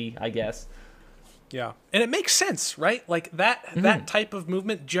variety, I guess. Yeah. And it makes sense, right? Like that type of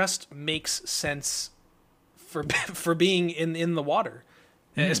movement just makes sense for being in the water,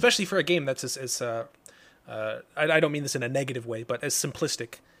 especially for a game that's as I don't mean this in a negative way, but as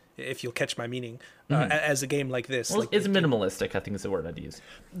simplistic, if you'll catch my meaning, as a game like this. Well, like, it's minimalistic, I think is the word I'd use.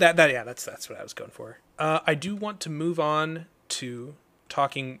 That's what I was going for. I do want to move on to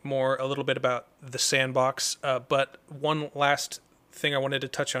talking a little bit about the sandbox, but one last thing I wanted to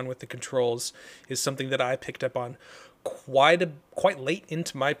touch on with the controls is something that I picked up on quite late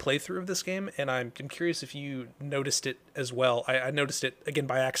into my playthrough of this game, and I'm curious if you noticed it as well. I noticed it again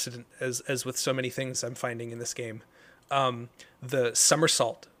by accident, as with so many things I'm finding in this game. The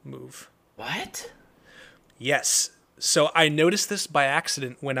somersault move. What? Yes. So I noticed this by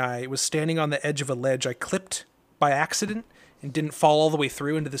accident when I was standing on the edge of a ledge. I clipped by accident and didn't fall all the way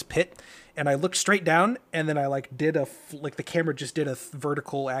through into this pit. And I looked straight down, and then I did the camera just did a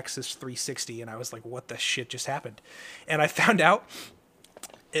vertical axis 360, and I was like, what the shit just happened? And I found out,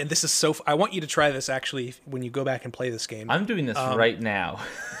 and this is I want you to try this actually when you go back and play this game. I'm doing this right now.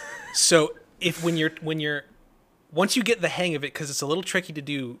 So once you get the hang of it, because it's a little tricky to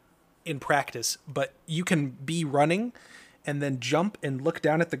do in practice, but you can be running and then jump and look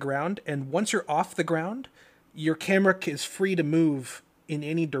down at the ground, and once you're off the ground, your camera is free to move in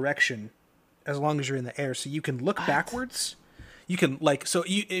any direction as long as you're in the air. So you can look backwards. You can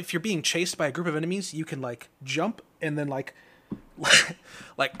if you're being chased by a group of enemies, you can jump and then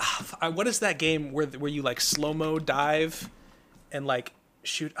what is that game where you slow-mo dive and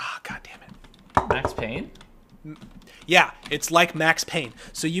shoot? God damn it. Max Payne? Yeah, it's like Max Payne.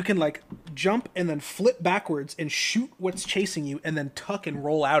 So you can jump and then flip backwards and shoot what's chasing you and then tuck and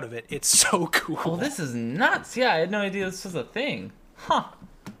roll out of it. It's so cool. Oh, this is nuts. Yeah, I had no idea this was a thing. Huh.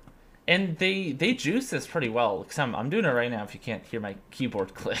 And they juice this pretty well, because I'm doing it right now if you can't hear my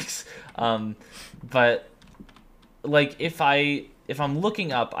keyboard clicks. But if I'm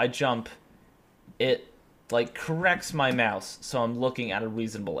looking up, I jump, it corrects my mouse so I'm looking at a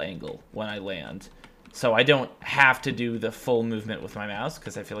reasonable angle when I land. So I don't have to do the full movement with my mouse,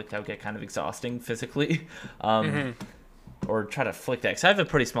 because I feel like that would get kind of exhausting physically. Or try to flick that, because I have a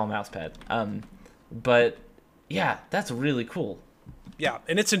pretty small mouse pad. But yeah, that's really cool. Yeah,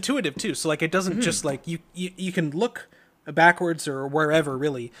 and it's intuitive too. So it doesn't just you can look backwards or wherever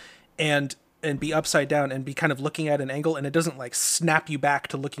really, and be upside down and be kind of looking at an angle, and it doesn't snap you back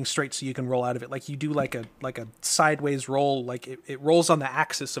to looking straight so you can roll out of it. You do a sideways roll, it rolls on the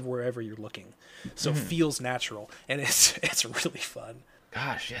axis of wherever you're looking. So it feels natural, and it's really fun.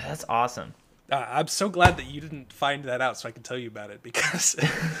 Gosh, yeah, that's awesome. I'm so glad that you didn't find that out so I can tell you about it, because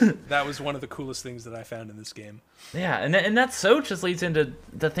that was one of the coolest things that I found in this game. Yeah, and that so just leads into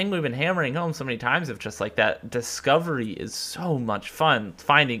the thing we've been hammering home so many times of just that discovery is so much fun.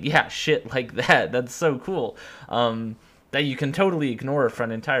 Finding, shit like that. That's so cool. That you can totally ignore for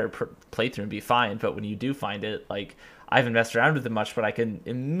an entire playthrough and be fine, but when you do find it, I haven't messed around with it much, but I can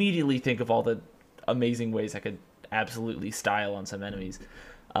immediately think of all the amazing ways I could absolutely style on some enemies.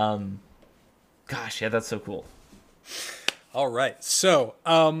 Gosh, yeah, that's so cool. All right, so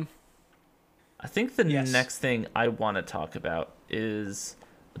I think the next thing I want to talk about is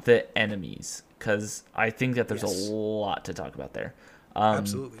the enemies, because I think that there's a lot to talk about there.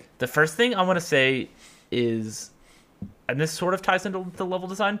 Absolutely. The first thing I want to say is, and this sort of ties into the level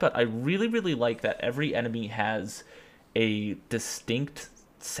design, but I really, really like that every enemy has a distinct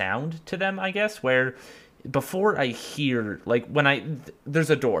sound to them, I guess, where before I hear, there's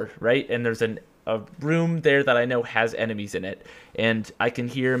a door, right? And there's a room there that I know has enemies in it, and I can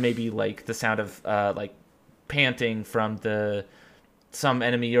hear maybe the sound of panting from some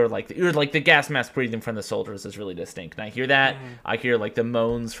enemy, or the gas mask breathing from the soldiers is really distinct, and I hear that. I hear the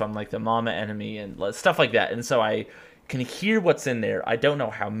moans from the mama enemy and stuff like that, and so I can hear what's in there. I don't know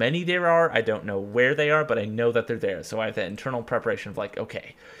how many there are, I don't know where they are, but I know that they're there. So I have that internal preparation of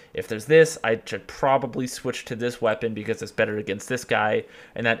okay, if there's this, I should probably switch to this weapon because it's better against this guy.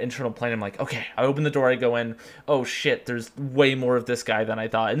 And that internal plan, I'm okay, I open the door, I go in, oh shit, there's way more of this guy than I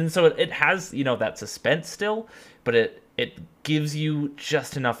thought. And then so it has, that suspense still, but it gives you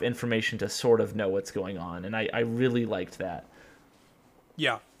just enough information to sort of know what's going on. And I really liked that.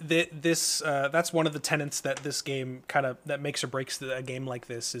 Yeah, that's one of the tenets that this game that makes or breaks a game like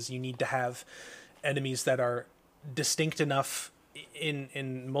this, is you need to have enemies that are distinct enough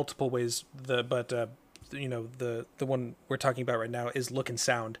in multiple ways. The one we're talking about right now is look and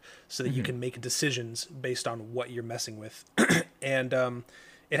sound, so that you can make decisions based on what you're messing with, and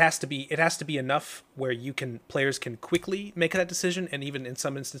it has to be enough where players can quickly make that decision, and even in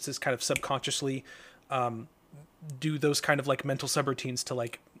some instances kind of subconsciously do those kind of mental subroutines to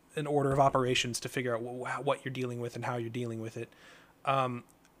an order of operations to figure out what you're dealing with and how you're dealing with it.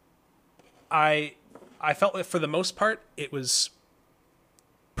 I felt that for the most part it was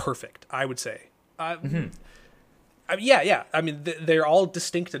perfect, I would say. Yeah. I mean, they're all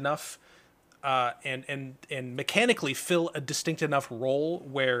distinct enough, and mechanically fill a distinct enough role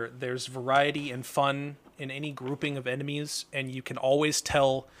where there's variety and fun in any grouping of enemies, and you can always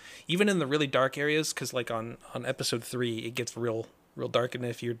tell, even in the really dark areas, because on episode 3 it gets real dark, and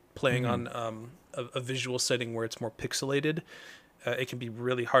if you're playing on a visual setting where it's more pixelated, it can be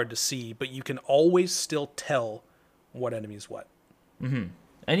really hard to see, but you can always still tell what enemy is what. And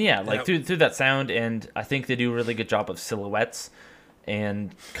yeah, through that sound, and I think they do a really good job of silhouettes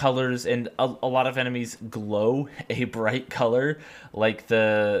and colors, and a lot of enemies glow a bright color, like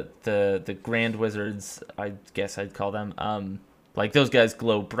the Grand Wizards, I guess I'd call them. Like those guys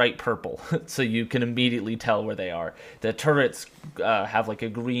glow bright purple, so you can immediately tell where they are. The turrets have like a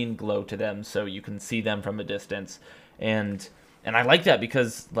green glow to them, so you can see them from a distance. And I like that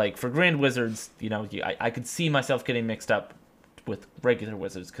because, like, for Grand Wizards, you know, I could see myself getting mixed up with regular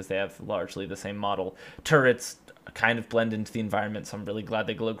wizards because they have largely the same model. Turrets kind of blend into the environment, so I'm really glad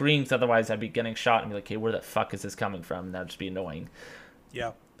they glow green, because otherwise I'd be getting shot and be like, hey, where the fuck is this coming from? And that'd just be annoying.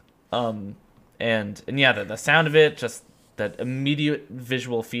 Yeah. And yeah, the sound of it, just that immediate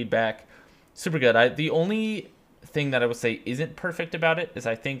visual feedback, super good. The only thing that I would say isn't perfect about it is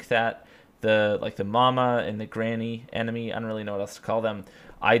I think that the mama and the granny enemy, I don't really know what else to call them,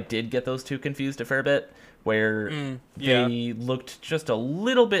 I did get those two confused a fair bit, where they looked just a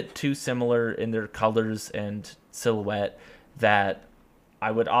little bit too similar in their colors and silhouette, that I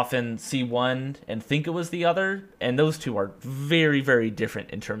would often see one and think it was the other, and those two are very, very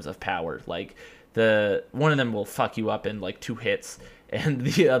different in terms of power. Like, one of them will fuck you up in like 2 hits, and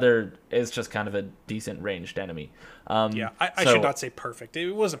the other is just kind of a decent ranged enemy. I should not say perfect.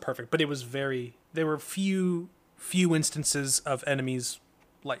 It wasn't perfect, but it was very. There were few instances of enemies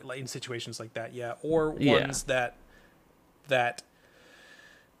like in situations like that, or ones that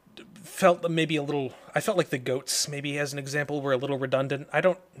felt maybe a little. I felt like the goats, maybe as an example, were a little redundant. I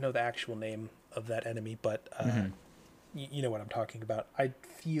don't know the actual name of that enemy, but you know what I'm talking about. I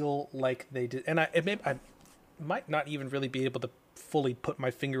feel like they did, and I might not even really be able to fully put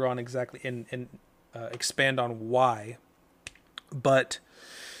my finger on exactly and expand on why, but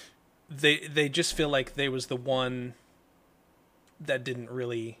they just feel like they was the one that didn't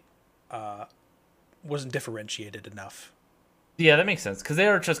really wasn't differentiated enough. Yeah, that makes sense, because they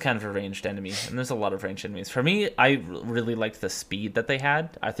are just kind of a ranged enemy, and there's a lot of ranged enemies. For me, I really liked the speed that they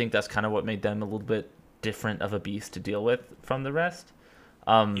had. I think that's kind of what made them a little bit different of a beast to deal with from the rest.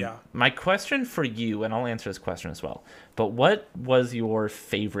 My question for you, and I'll answer this question as well, but what was your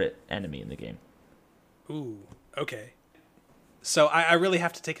favorite enemy in the game? Ooh, okay. So I really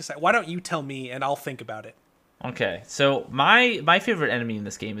have to take a second. Why don't you tell me and I'll think about it? Okay, so my favorite enemy in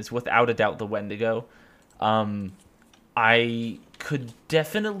this game is without a doubt the Wendigo. I could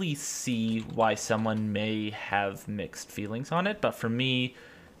definitely see why someone may have mixed feelings on it, but for me,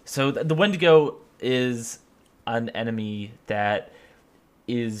 so the Wendigo is an enemy that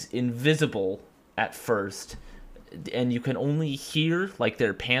is invisible at first, and you can only hear like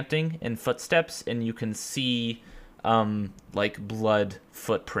their panting and footsteps, and you can see like blood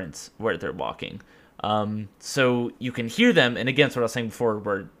footprints where they're walking. So you can hear them, and again, it's what I was saying before,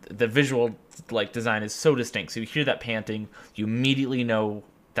 where the visual like design is so distinct. So you hear that panting, you immediately know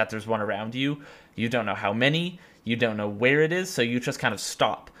that there's one around you. You don't know how many, you don't know where it is, so you just kind of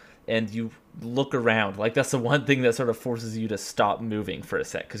stop and you look around. Like, that's the one thing that sort of forces you to stop moving for a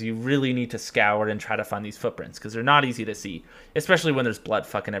sec, because you really need to scour and try to find these footprints, because they're not easy to see, especially when there's blood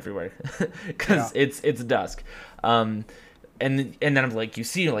fucking everywhere, because it's dusk. And then I'm like, you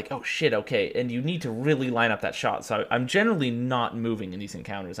see, you're like, oh shit, okay, and you need to really line up that shot. So I'm generally not moving in these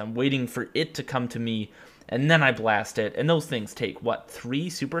encounters. I'm waiting for it to come to me, and then I blast it. And those things take 3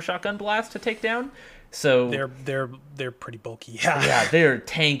 super shotgun blasts to take down. So they're pretty bulky. Yeah, they're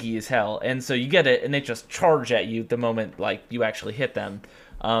tanky as hell. And so you get it, and they just charge at you the moment like you actually hit them.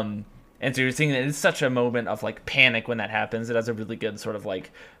 And so you're seeing that it's such a moment of like panic when that happens. It has a really good sort of like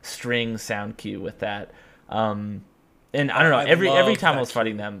string sound cue with that. And I don't know, every time I was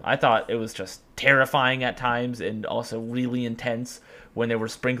fighting them, I thought it was just terrifying at times, and also really intense when they were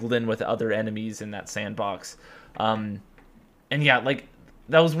sprinkled in with other enemies in that sandbox. And yeah, like,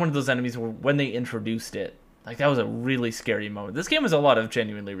 that was one of those enemies where when they introduced it, like, that was a really scary moment. This game has a lot of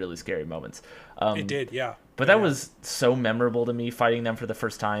genuinely really scary moments. It did, yeah. But that was so memorable to me, fighting them for the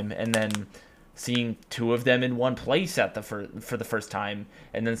first time, and then seeing 2 of them in one place for the first time,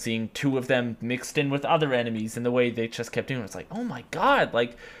 and then seeing 2 of them mixed in with other enemies, and the way they just kept doing it, it's like, oh my god,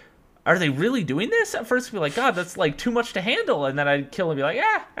 like, are they really doing this? At first, I'd be like, god, that's like too much to handle, and then I'd kill and be like,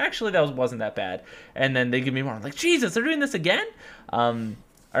 actually that wasn't that bad, and then they give me more. I'm like, Jesus, they're doing this again.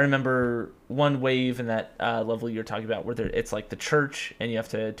 I remember one wave in that level you're talking about where it's like the church, and you have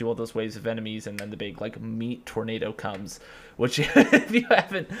to do all those waves of enemies, and then the big like meat tornado comes, which if you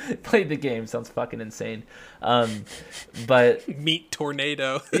haven't played the game, sounds fucking insane. But meat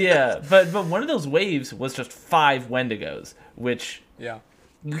tornado. Yeah, but one of those waves was just 5 Wendigos, which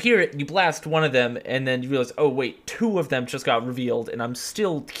you hear it, you blast one of them, and then you realize, oh wait, 2 of them just got revealed, and I'm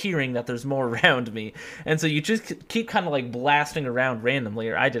still hearing that there's more around me. And so you just keep kind of like blasting around randomly,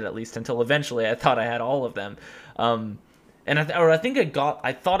 or I did at least, until eventually I thought I had all of them. And I think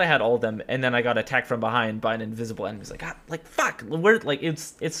I thought I had all of them, and then I got attacked from behind by an invisible enemy. It's like, ah, like fuck,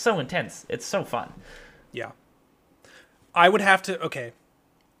 it's so intense, it's so fun. Yeah, I would have to. Okay,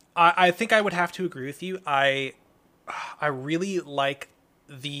 I think I would have to agree with you. I really like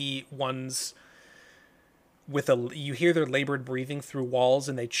the ones with you hear their labored breathing through walls,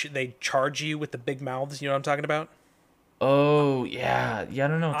 and they charge you with the big mouths. You know what I'm talking about? Oh yeah, I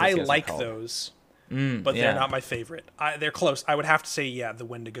don't know what I those guys are like called. those. But they're not my favorite. They're close. I would have to say, yeah, the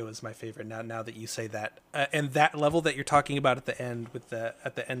Wendigo is my favorite. Now that you say that, and that level that you're talking about at the end,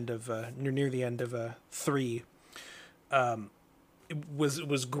 at the end of near the end of 3, it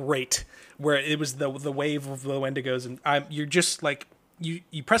was great. Where it was the wave of the Wendigos, and you're just like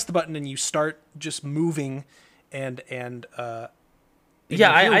you press the button and you start just moving, and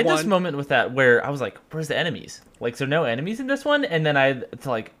yeah, I had this moment with that where I was like, where's the enemies? Like, there are no enemies in this one? And then it's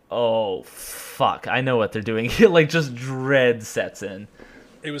like, oh, fuck, I know what they're doing here. Like, just dread sets in.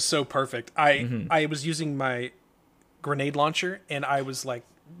 It was so perfect. I was using my grenade launcher, and I was, like,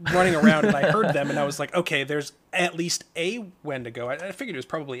 running around, and I heard them, and I was like, okay, there's at least a Wendigo. I figured it was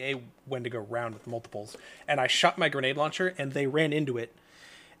probably a Wendigo round with multiples. And I shot my grenade launcher, and they ran into it.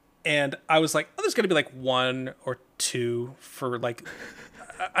 And I was like, oh, there's going to be like 1 or 2 for like,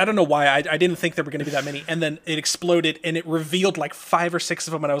 I don't know why. I didn't think there were going to be that many. And then it exploded and it revealed like 5 or 6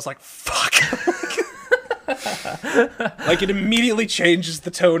 of them. And I was like, fuck. Like it immediately changes the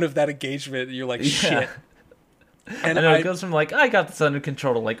tone of that engagement. You're like, shit. And it goes from like, I got this under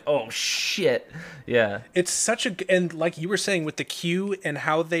control to like, oh shit. Yeah. It's such and like you were saying with the queue and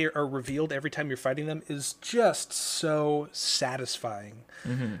how they are revealed every time you're fighting them is just so satisfying.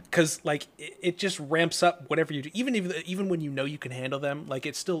 Because like it just ramps up whatever you do. Even when you know you can handle them, like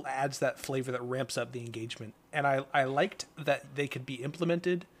it still adds that flavor that ramps up the engagement. And I liked that they could be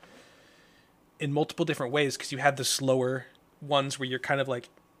implemented in multiple different ways, because you had the slower ones where you're kind of like,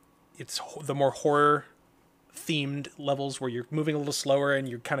 it's the more horror themed levels where you're moving a little slower and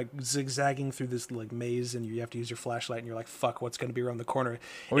you're kind of zigzagging through this like maze, and you have to use your flashlight, and you're like, fuck, what's going to be around the corner?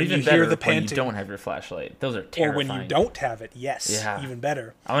 Or and even you better, hear the when you don't have your flashlight. Those are terrifying. Or when you don't have it, yes, yeah. Even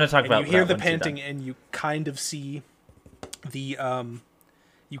better. I want to talk about you hear that the panting, and you kind of see the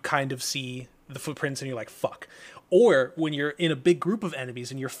footprints, and you're like, fuck. Or when you're in a big group of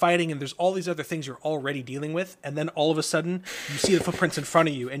enemies and you're fighting, and there's all these other things you're already dealing with, and then all of a sudden you see the footprints in front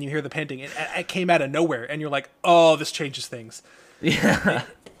of you and you hear the panting. It came out of nowhere, and you're like, oh, this changes things. Yeah.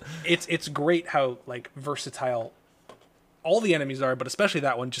 It's great how like versatile all the enemies are, but especially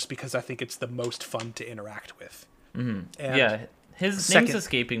that one, just because I think it's the most fun to interact with. And yeah, his name's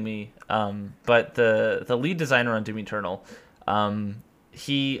escaping me, but the lead designer on Doom Eternal,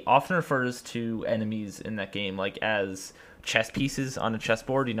 he often refers to enemies in that game like as chess pieces on a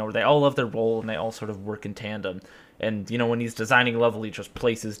chessboard, where they all have their role and they all sort of work in tandem. And, when he's designing a level, he just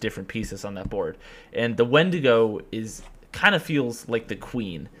places different pieces on that board. And the Wendigo kind of feels like the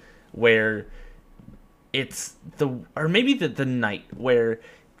queen, where it's or maybe the knight, where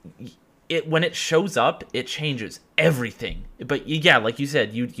when it shows up, it changes everything. But yeah, like you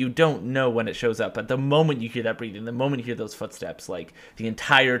said, you don't know when it shows up, but the moment you hear that breathing, the moment you hear those footsteps, like the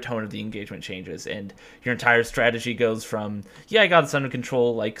entire tone of the engagement changes, and your entire strategy goes from, yeah, I got this under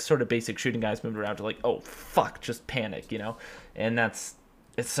control, like sort of basic shooting guys moving around, to like, oh fuck, just panic, and it's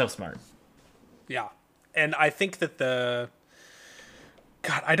so smart. Yeah. And I think that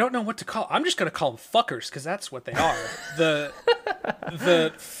God, I don't know what to call. I'm just gonna call them fuckers, because that's what they are. the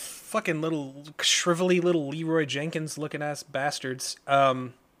fucking little shrivelly little Leroy Jenkins looking ass bastards.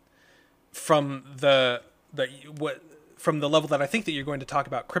 From the level that I think that you're going to talk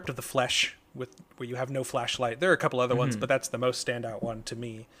about, Crypt of the Flesh, where you have no flashlight. There are a couple other ones, but that's the most standout one to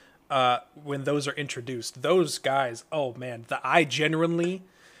me. When those are introduced, those guys, oh man, I genuinely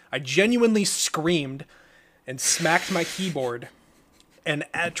screamed and smacked my keyboard and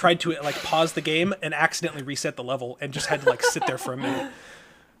tried to like pause the game and accidentally reset the level, and just had to like sit there for a minute.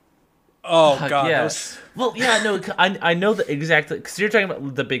 Oh god. Yeah. Well, yeah, no, I know that exactly, because you're talking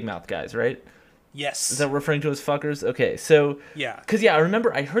about the big mouth guys, right? Yes. Is that referring to as fuckers? Okay, so yeah, because I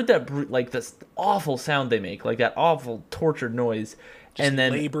remember I heard that like this awful sound they make, like that awful tortured noise, just and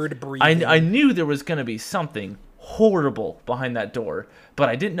then labored breathing. I knew there was gonna be something horrible behind that door, but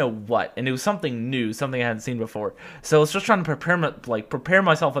I didn't know what, and it was something new, something I hadn't seen before. So I was just trying to prepare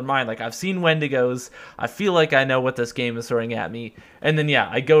myself in mind. Like, I've seen Wendigos, I feel like I know what this game is throwing at me, and then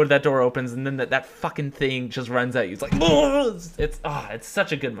I go to that door, opens, and then that fucking thing just runs at you. It's like, it's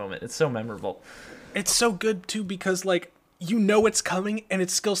such a good moment. It's so memorable. It's so good too, because like it's coming, and it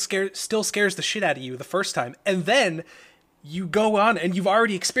still scares the shit out of you the first time, and then you go on and you've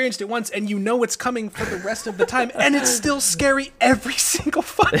already experienced it once and you know it's coming for the rest of the time, and it's still scary every single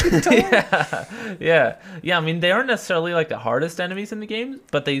fucking time. Yeah. I mean, they aren't necessarily like the hardest enemies in the game,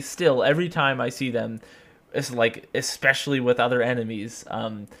 but they still, every time I see them, it's like, especially with other enemies,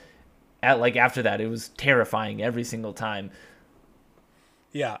 after that, it was terrifying every single time.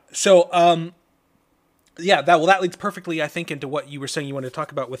 Yeah. So, that leads perfectly, I think, into what you were saying you wanted to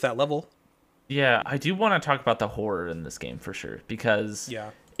talk about with that level. Yeah, I do want to talk about the horror in this game for sure, because Yeah.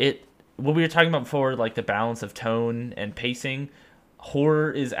 what we were talking about before, like the balance of tone and pacing,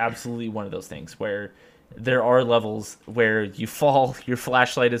 horror is absolutely one of those things where there are levels where you fall, your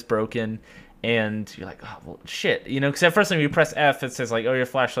flashlight is broken, and you're like, oh, well, shit, because at first when you press F, it says like, oh, your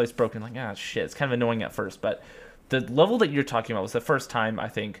flashlight's broken. Like, ah, shit, it's kind of annoying at first, but the level that you're talking about was the first time, I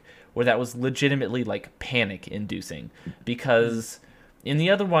think, where that was legitimately like panic inducing, because in the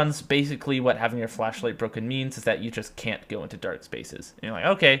other ones, basically what having your flashlight broken means is that you just can't go into dark spaces. And you're like,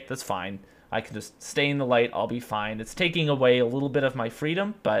 okay, that's fine. I can just stay in the light. I'll be fine. It's taking away a little bit of my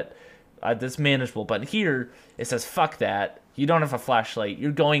freedom, but that's manageable. But here, it says, fuck that. You don't have a flashlight.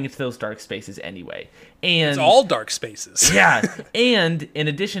 You're going into those dark spaces anyway. And it's all dark spaces. Yeah. And in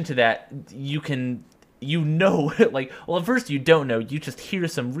addition to that, like, well, at first you don't know. You just hear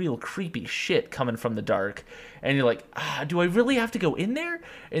some real creepy shit coming from the dark. And you're like, do I really have to go in there?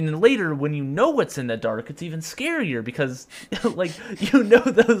 And then later, when you know what's in the dark, it's even scarier because, like,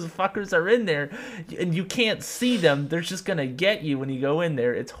 those fuckers are in there and you can't see them. They're just going to get you when you go in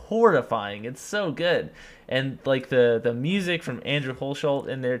there. It's horrifying. It's so good. And, like, the music from Andrew Holschult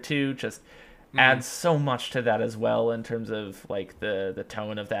in there, too, just adds so much to that as well in terms of, like, the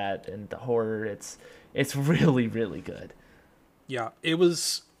tone of that and the horror. It's really, really good. Yeah, it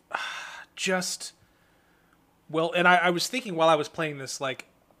was just... Well, and I was thinking while I was playing this, like,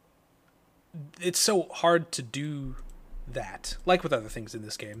 it's so hard to do that, like with other things in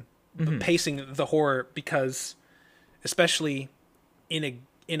this game, pacing the horror, because especially in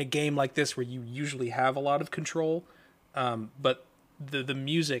a game like this where you usually have a lot of control, but the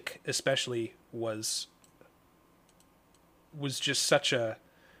music especially was just such a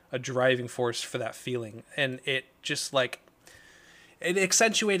driving force for that feeling, and it just like it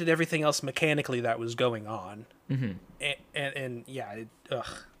accentuated everything else mechanically that was going on. And yeah,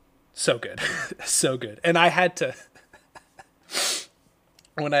 so good. So good. And I had to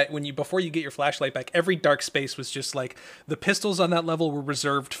before you get your flashlight back, every dark space was just like the pistols on that level were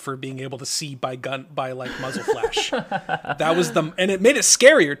reserved for being able to see by like muzzle flash. That was and it made it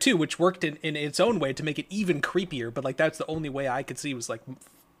scarier too, which worked in its own way to make it even creepier. But like that's the only way I could see was like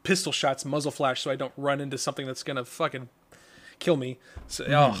pistol shots, muzzle flash, so I don't run into something that's gonna fucking kill me. So,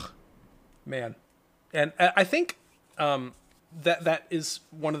 oh man. And I think that is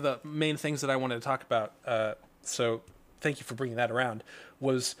one of the main things that I wanted to talk about. So thank you for bringing that around.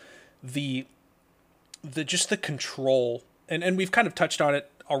 Was the just the control, and we've kind of touched on it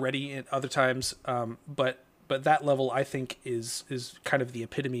already in other times. But that level I think is kind of the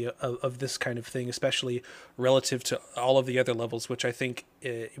epitome of this kind of thing, especially relative to all of the other levels, which I think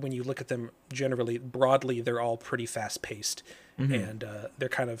when you look at them generally broadly, they're all pretty fast paced, and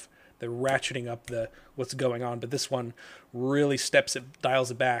they're ratcheting up what's going on, but this one really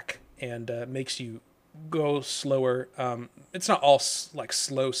dials it back and makes you go slower. It's not all like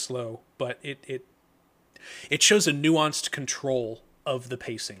slow, but it shows a nuanced control of the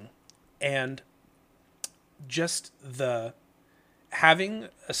pacing, and just having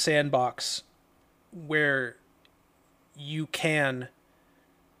a sandbox where you can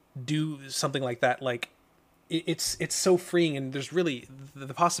do something like that, like it's so freeing, and there's really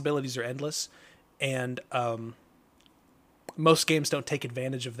the possibilities are endless, and most games don't take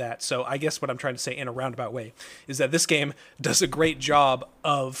advantage of that. So I guess what I'm trying to say in a roundabout way is that this game does a great job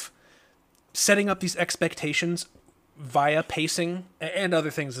of setting up these expectations via pacing and other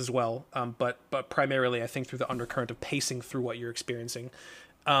things as well, but primarily I think through the undercurrent of pacing through what you're experiencing,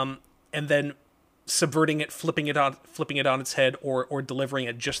 and then subverting it, flipping it on its head, or delivering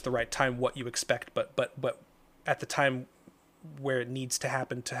at just the right time what you expect, but at the time where it needs to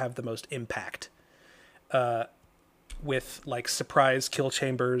happen to have the most impact, with like surprise kill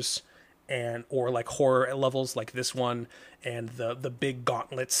chambers or like horror levels like this one, and the big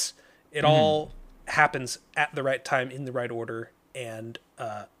gauntlets. It all happens at the right time in the right order, and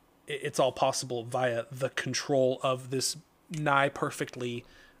it's all possible via the control of this nigh perfectly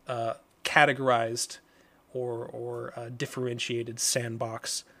categorized or differentiated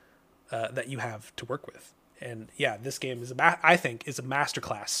sandbox that you have to work with. And yeah, this game I think is a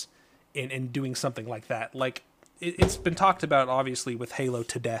masterclass in doing something like that. Like it's been talked about obviously with Halo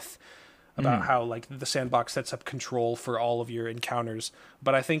to death, about how like the sandbox sets up control for all of your encounters.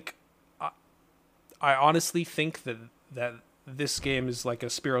 But I think I honestly think that this game is like a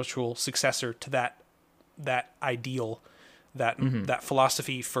spiritual successor to that ideal, that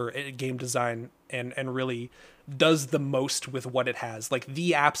philosophy for game design, and really does the most with what it has, like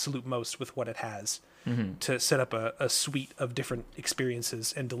the absolute most with what it has, to set up a suite of different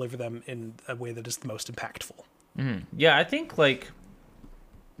experiences and deliver them in a way that is the most impactful. Yeah, I think like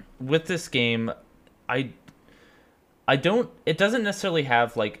with this game, it doesn't necessarily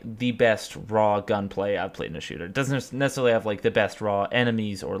have like the best raw gunplay I've played in a shooter. It doesn't necessarily have like the best raw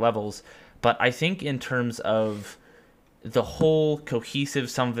enemies or levels, but I think in terms of the whole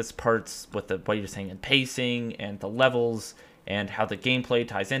cohesive sum of its parts with what you're saying in pacing and the levels and how the gameplay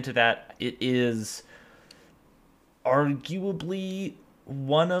ties into that, it is arguably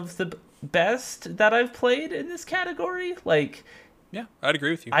one of the best that I've played in this category. Like, yeah, I'd agree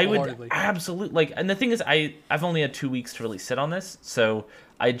with you. I would absolutely like, and the thing is, I've only had 2 weeks to really sit on this, so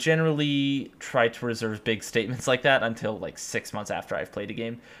I generally try to reserve big statements like that until like 6 months after I've played a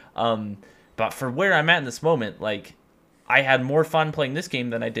game. But for where I'm at in this moment, like, I had more fun playing this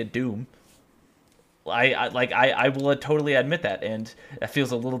game than I did Doom. I will totally admit that, and it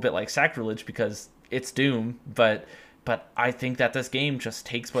feels a little bit like sacrilege because it's Doom, but I think that this game just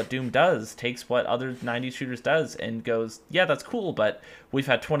takes what Doom does, takes what other 90s shooters does, and goes, yeah, that's cool, but we've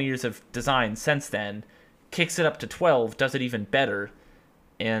had 20 years of design since then, kicks it up to 12, does it even better,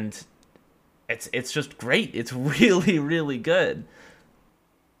 and it's just great. It's really, really good.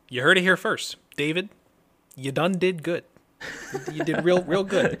 You heard it here first. David, you done did good. You did real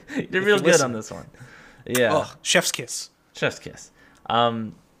good. You did real good on this one. Yeah. Oh, chef's kiss. Chef's kiss.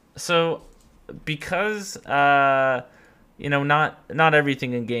 So because not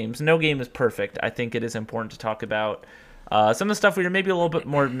everything in games, no game is perfect. I think it is important to talk about some of the stuff we were maybe a little bit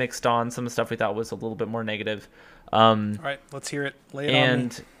more mixed on, some of the stuff we thought was a little bit more negative. All right, let's hear it. Lay it on me.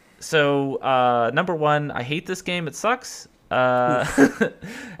 So number one, I hate this game. It sucks.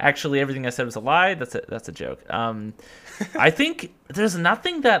 Actually, everything I said was a lie. That's a joke. I think there's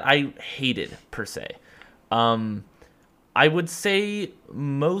nothing that I hated per se. I would say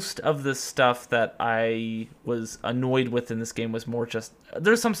most of the stuff that I was annoyed with in this game was more just,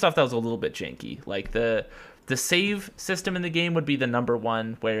 there's some stuff that was a little bit janky. Like the save system in the game would be the number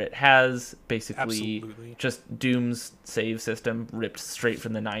one, where it has basically Absolutely. just Doom's save system ripped straight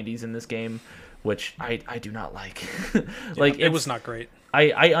from the 90s in this game, which I do not like. Like, it was not great.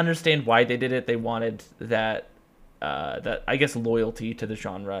 I understand why they did it. They wanted that I guess loyalty to the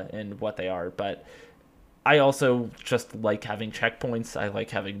genre and what they are, but I also just like having checkpoints. I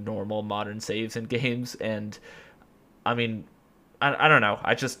like having normal modern saves in games, and I mean, I don't know.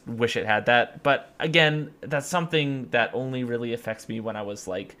 I just wish it had that. But again, that's something that only really affects me when I was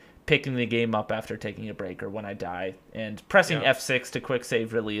like picking the game up after taking a break or when I die, and pressing F6 to quick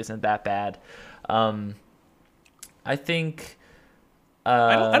save really isn't that bad. I think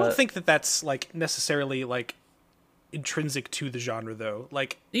I don't think that that's like necessarily like intrinsic to the genre though.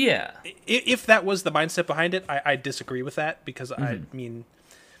 Like, yeah, if that was the mindset behind it, I disagree with that, because I mean,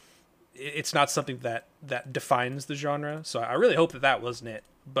 it's not something that defines the genre. So I really hope that wasn't it.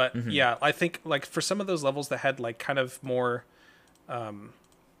 But yeah, I think like for some of those levels that had like kind of more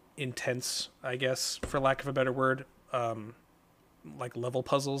intense, I guess, for lack of a better word, like level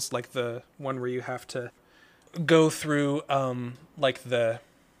puzzles, like the one where you have to go through like the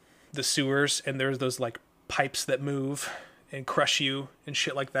sewers, and there's those like pipes that move and crush you and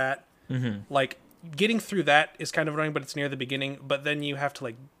shit like that. Like, getting through that is kind of annoying, but it's near the beginning. But then you have to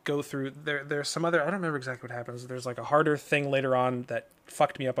like go through there's some other, I don't remember exactly what happens. There's like a harder thing later on that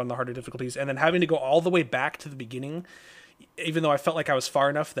fucked me up on the harder difficulties, and then having to go all the way back to the beginning, even though I felt like I was far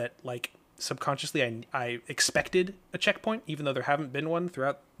enough that like subconsciously I expected a checkpoint, even though there haven't been one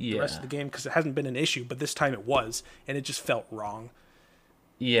throughout the rest of the game, because it hasn't been an issue, but this time it was, and it just felt wrong.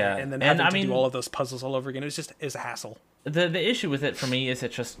 Yeah, and then having to do all of those puzzles all over again, it was a hassle. The issue with it for me is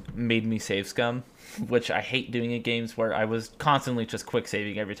it just made me save scum, which I hate doing in games where I was constantly just quick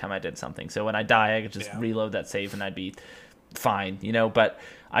saving every time I did something. So when I die, I could just reload that save and I'd be fine, But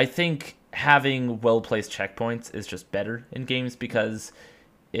I think having well-placed checkpoints is just better in games, because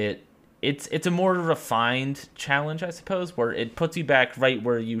it's a more refined challenge, I suppose, where it puts you back right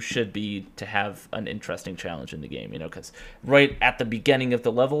where you should be to have an interesting challenge in the game, because right at the beginning of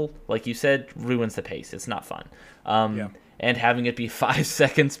the level, like you said, ruins the pace. It's not fun. And having it be 5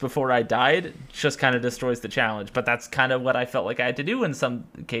 seconds before I died just kind of destroys the challenge. But that's kind of what I felt like I had to do in some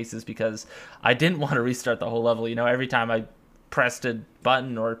cases, because I didn't want to restart the whole level. Every time I pressed a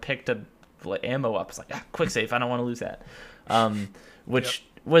button or picked ammo up, it's like, quick save. I don't want to lose that. Which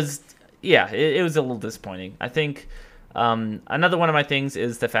was... yeah, it was a little disappointing. I think another one of my things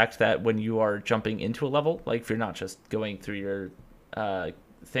is the fact that when you are jumping into a level, like if you're not just going through your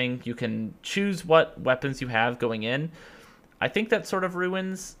thing, you can choose what weapons you have going in. I think that sort of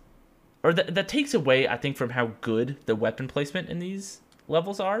ruins, or that takes away, I think, from how good the weapon placement in these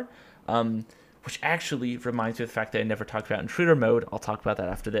levels are. Which actually reminds me of the fact that I never talked about intruder mode. I'll talk about that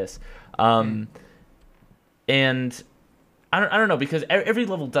after this. And I don't know, because every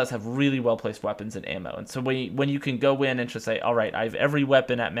level does have really well placed weapons and ammo, and so when you can go in and just say, all right, I have every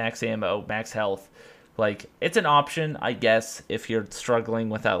weapon at max ammo, max health, like it's an option, I guess, if you're struggling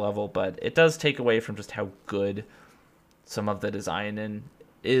with that level, but it does take away from just how good some of the design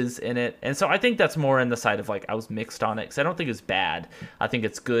is in it. And so I think that's more in the side of like I was mixed on it, because I don't think it's bad. I think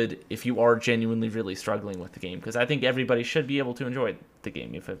it's good if you are genuinely really struggling with the game, because I think everybody should be able to enjoy the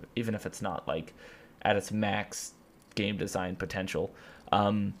game, even if it's not like at its max game design potential.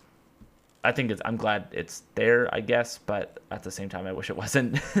 I think I'm glad it's there, I guess, but at the same time I wish it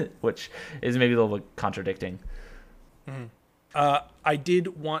wasn't, which is maybe a little bit contradicting. I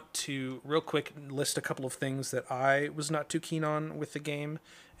did want to real quick list a couple of things that I was not too keen on with the game,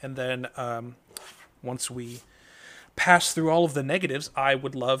 and then once we pass through all of the negatives, I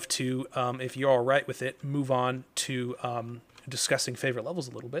would love to, if you're all right with it, move on to discussing favorite levels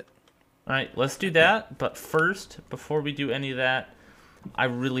a little bit. All right, let's do that. But first, before we do any of that, I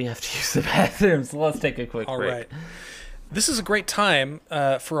really have to use the bathroom, so let's take a quick break. All right. This is a great time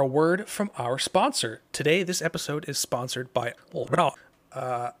for a word from our sponsor. Today, this episode is sponsored by...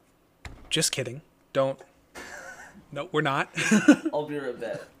 just kidding. Don't... No, we're not. I'll be right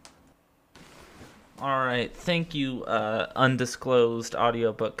back. All right. Thank you, undisclosed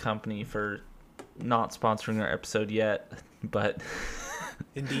audiobook company, for not sponsoring our episode yet, but...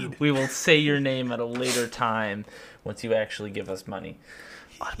 Indeed. We will say your name at a later time once you actually give us money.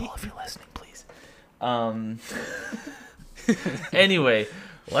 Audible, if you're listening, please. Anyway,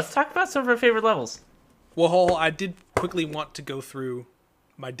 let's talk about some of our favorite levels. Well, I did quickly want to go through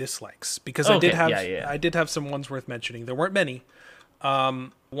my dislikes, because I did have some ones worth mentioning. There weren't many.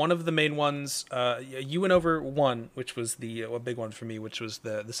 One of the main ones, you went over one, which was a big one for me, which was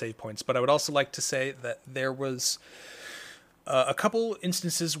the save points. But I would also like to say that there was a couple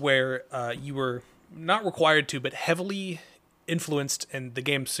instances where you were not required to, but heavily influenced, and the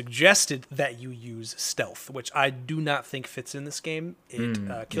game suggested that you use stealth, which I do not think fits in this game.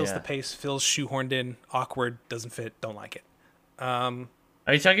 It kills the pace, feels shoehorned in, awkward, doesn't fit, don't like it. Are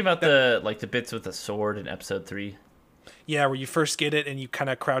you talking about the bits with the sword in episode 3? Yeah, where you first get it and you kind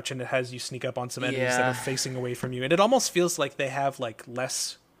of crouch and it has you sneak up on some enemies that are facing away from you, and it almost feels like they have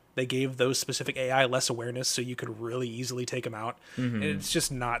less. They gave those specific AI less awareness, so you could really easily take them out. And it's just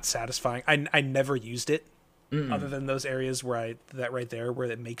not satisfying. I never used it, other than those areas where right there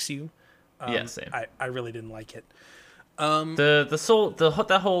where it makes you. Same. I really didn't like it.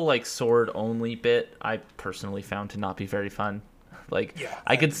 That whole like sword only bit, I personally found to not be very fun.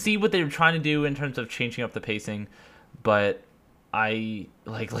 I could see what they were trying to do in terms of changing up the pacing, but I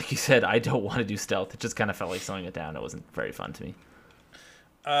like you said, I don't want to do stealth. It just kind of felt like slowing it down. It wasn't very fun to me.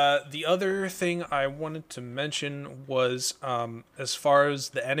 The other thing I wanted to mention was, as far as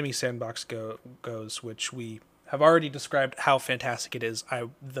the enemy sandbox goes, which we have already described how fantastic it is.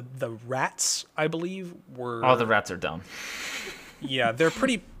 The rats, I believe, were... Oh, the rats are dumb. Yeah, they're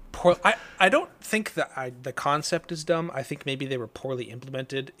pretty poor. I don't think that the concept is dumb. I think maybe they were poorly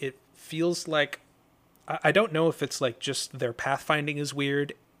implemented. It feels like... I don't know if it's just their pathfinding is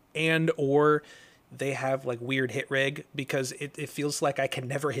weird, or... they have weird hit reg, because it feels like I can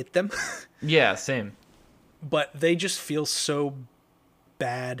never hit them. Yeah, same. But they just feel so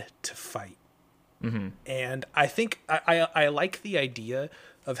bad to fight. And I think I like the idea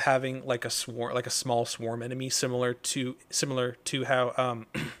of having a small swarm enemy, similar to how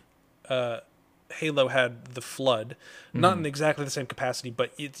Halo had the Flood. Not in exactly the same capacity,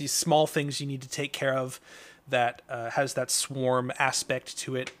 but it's these small things you need to take care of that has that swarm aspect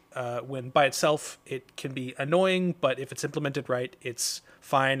to it. When by itself it can be annoying, but if it's implemented right, it's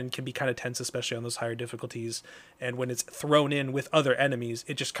fine and can be kind of tense, especially on those higher difficulties. And when it's thrown in with other enemies,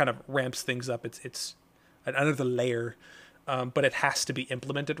 it just kind of ramps things up. It's another layer, but it has to be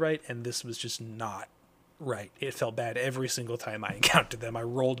implemented right, and this was just not right. It felt bad every single time I encountered them. I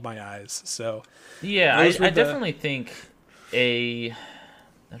rolled my eyes. So yeah, I definitely think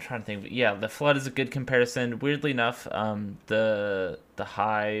I'm trying to think. Yeah, the Flood is a good comparison. Weirdly enough, the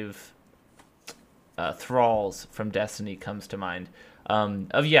Hive Thralls from Destiny comes to mind.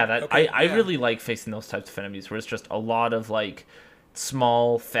 I really like facing those types of enemies where it's just a lot of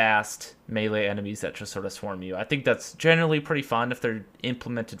small, fast melee enemies that just sort of swarm you. I think that's generally pretty fun if they're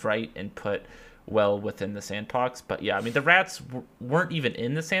implemented right and put well within the sandbox. But yeah, I mean, the rats weren't even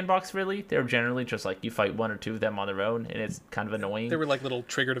in the sandbox really. They were generally just like you fight one or two of them on their own, and it's kind of annoying. They were like little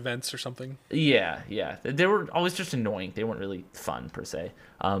triggered events or something. Yeah. They were always just annoying. They weren't really fun per se.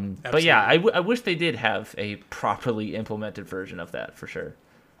 But yeah, I wish they did have a properly implemented version of that for sure.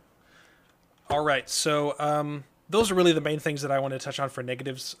 All right, so those are really the main things that I wanted to touch on for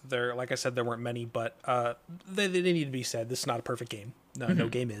negatives. There, like I said, there weren't many, but they need to be said. This is not a perfect game. No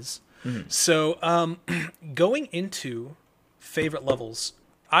game is. So going into favorite levels,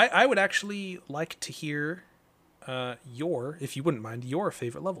 I would actually like to hear if you wouldn't mind, your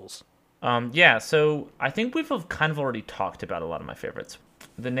favorite levels. Yeah, so I think we've kind of already talked about a lot of my favorites.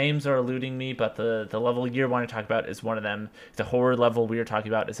 The names are eluding me, but the level you're wanting to talk about is one of them. The horror level we were talking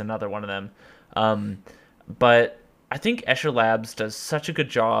about is another one of them. But I think Escher Labs does such a good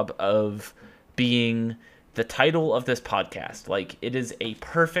job of being the title of this podcast. Like, it is a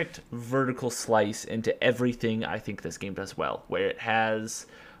perfect vertical slice into everything I think this game does well, where it has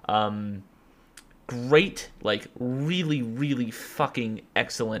great, like, really, really fucking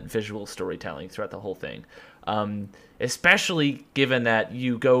excellent visual storytelling throughout the whole thing. Especially given that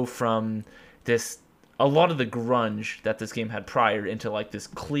you go from a lot of the grunge that this game had prior into like this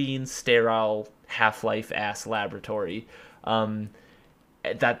clean, sterile Half-Life ass laboratory,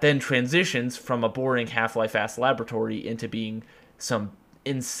 that then transitions from a boring Half-Life ass laboratory into being some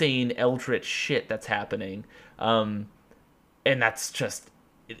insane eldritch shit that's happening. And that's just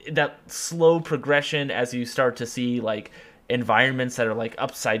that slow progression as you start to see like environments that are like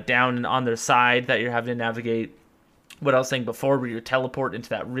upside down and on their side that you're having to navigate. What I was saying before, where you teleport into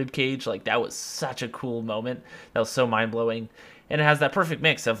that rib cage, like that was such a cool moment. That was so mind blowing, and it has that perfect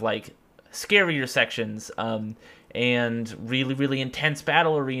mix of like scarier sections, and really, really intense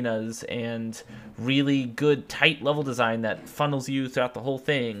battle arenas, and really good tight level design that funnels you throughout the whole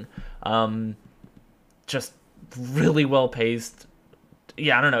thing. Just really well paced.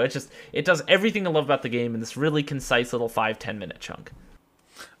 Yeah, I don't know. It does everything I love about the game in this really concise little 5-10 minute chunk.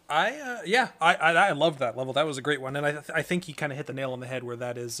 I loved that level. That was a great one, and I think you kind of hit the nail on the head where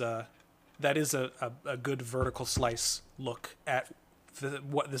that is a good vertical slice look at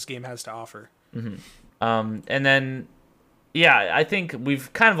what this game has to offer. Mm-hmm. And then, yeah, I think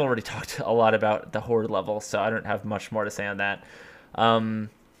we've kind of already talked a lot about the horror level, so I don't have much more to say on that. I don't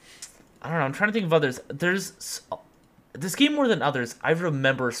know. I'm trying to think of others. There's this game more than others. I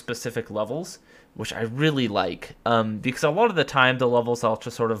remember specific levels, which I really like, because a lot of the time the levels all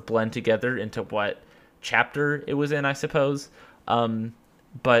just sort of blend together into what chapter it was in, I suppose.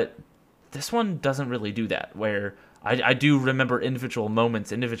 But this one doesn't really do that, where I do remember individual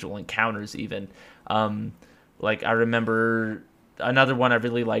moments, individual encounters even. Like, I remember another one I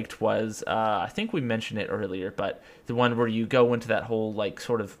really liked was, I think we mentioned it earlier, but the one where you go into that whole, like,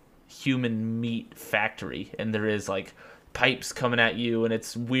 sort of human meat factory, and there is, like, pipes coming at you, and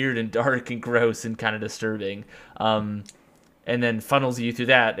it's weird and dark and gross and kind of disturbing, and then funnels you through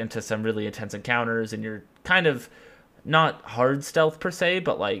that into some really intense encounters, and you're kind of not hard stealth per se,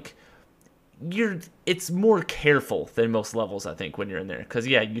 but like it's more careful than most levels, I think, when you're in there, because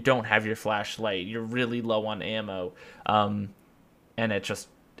yeah, you don't have your flashlight, you're really low on ammo, and it just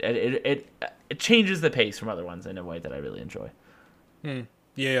it changes the pace from other ones in a way that I really enjoy.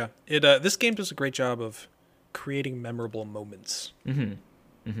 Yeah, this game does a great job of creating memorable moments.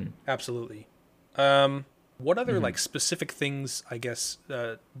 Absolutely. What other like specific things, I guess,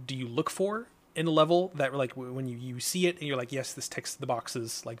 do you look for in a level that, like, when you see it and you're like, yes, this ticks the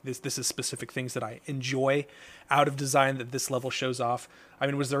boxes, like this is specific things that I enjoy out of design that this level shows off? I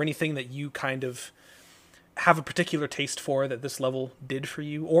mean, was there anything that you kind of have a particular taste for that this level did for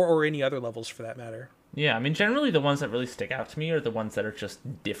you, or any other levels for that matter? Yeah, I mean, generally the ones that really stick out to me are the ones that are just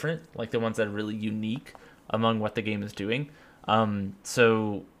different, like the ones that are really unique among what the game is doing.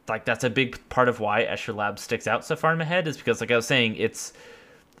 So like that's a big part of why Escher Labs sticks out so far in my head, is because, like I was saying,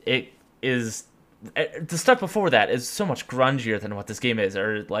 it is the stuff before that is so much grungier than what this game is,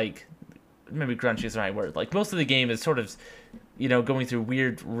 or like maybe grungy is the right word. Like most of the game is sort of, you know, going through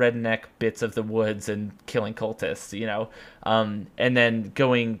weird redneck bits of the woods and killing cultists, you know, and then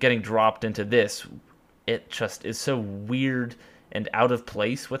getting dropped into this. It just is so weird and out of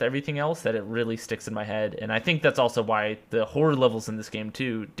place with everything else that it really sticks in my head. And I think that's also why the horror levels in this game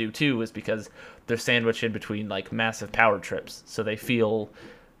too, is because they're sandwiched in between like massive power trips, so they feel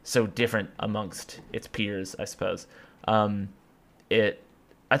so different amongst its peers, I suppose. I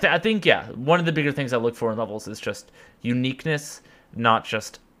think yeah, one of the bigger things I look for in levels is just uniqueness, not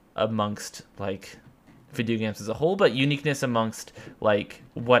just amongst like video games as a whole, but uniqueness amongst like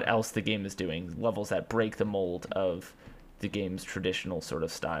what else the game is doing, levels that break the mold of the game's traditional sort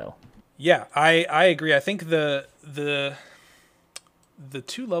of style. Yeah, I agree. I think the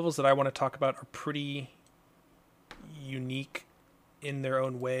two levels that I want to talk about are pretty unique in their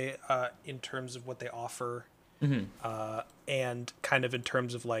own way, in terms of what they offer, and kind of in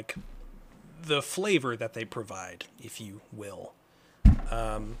terms of like the flavor that they provide, if you will.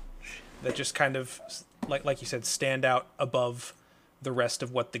 That just kind of, like you said, stand out above the rest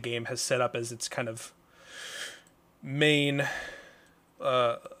of what the game has set up as its kind of main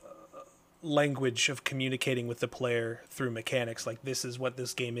language of communicating with the player through mechanics. Like, this is what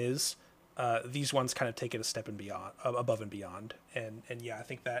this game is. These ones kind of take it a step and beyond, above and beyond. And yeah, I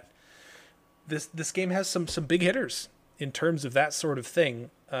think that this game has some big hitters in terms of that sort of thing,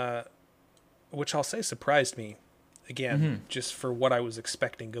 which I'll say surprised me. Again, just for what I was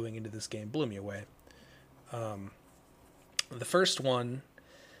expecting going into this game, blew me away. The first one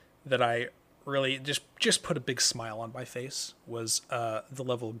that I really just put a big smile on my face was the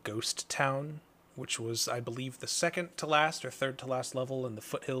level Ghost Town, which was, I believe, the second to last or third to last level in the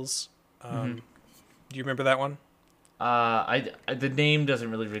foothills. Do you remember that one? The name doesn't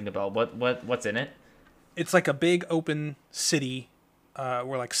really ring a bell. What's in it? It's like a big open city,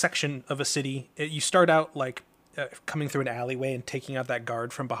 or like section of a city. You start out like coming through an alleyway and taking out that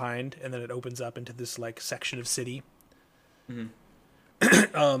guard from behind, and then it opens up into this like section of city.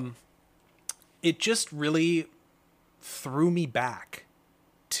 It just really threw me back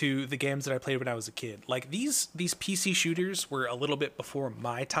to the games that I played when I was a kid. Like, these PC shooters were a little bit before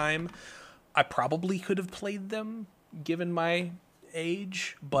my time. I probably could have played them given my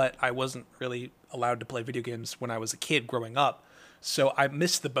age, but I wasn't really allowed to play video games when I was a kid growing up. So I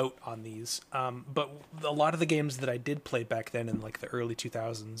missed the boat on these. But a lot of the games that I did play back then in like the early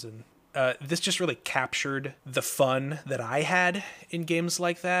 2000s, and this just really captured the fun that I had in games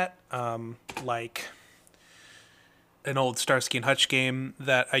like that. Like an old Starsky and Hutch game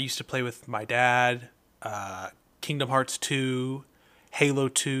that I used to play with my dad, Kingdom Hearts 2, Halo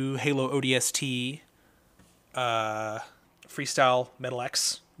 2, Halo ODST, Freestyle Metal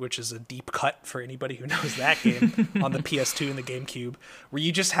X, which is a deep cut for anybody who knows that game, on the PS2 and the GameCube, where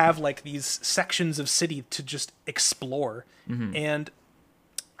you just have like these sections of city to just explore. And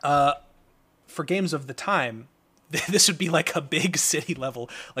for games of the time, this would be like a big city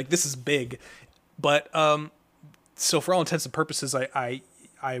level. Like, this is big. But so for all intents and purposes, I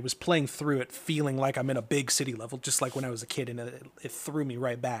was playing through it feeling like I'm in a big city level, just like when I was a kid, and it threw me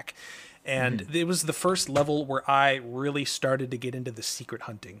right back. And it was the first level where I really started to get into the secret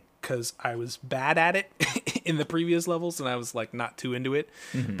hunting, because I was bad at it in the previous levels, and I was like not too into it.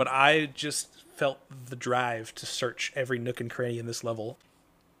 But I just felt the drive to search every nook and cranny in this level.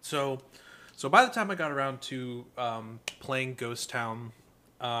 So by the time I got around to playing Ghost Town,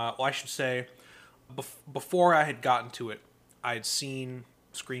 well, I should say, before I had gotten to it, I had seen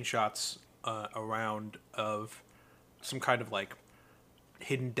screenshots around of some kind of like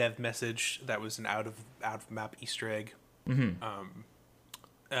hidden dev message that was an out of map Easter egg.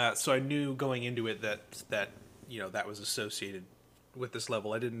 So I knew going into it that you know, that was associated with this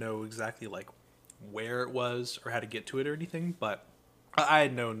level. I didn't know exactly like where it was or how to get to it or anything, but I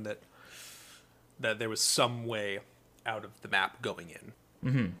had known that there was some way out of the map going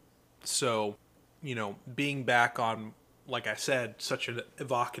in. So, you know, being back on, like I said, such an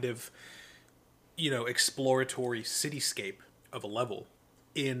evocative, you know, exploratory cityscape of a level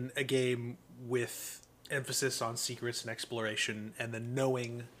in a game with emphasis on secrets and exploration, and then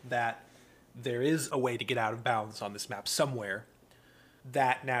knowing that there is a way to get out of bounds on this map somewhere,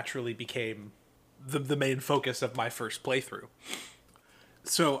 that naturally became the main focus of my first playthrough.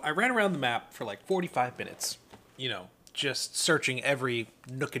 So I ran around the map for like 45 minutes, you know, just searching every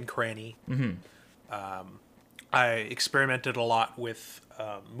nook and cranny. I experimented a lot with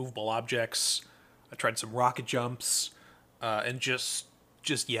movable objects. I tried some rocket jumps, and just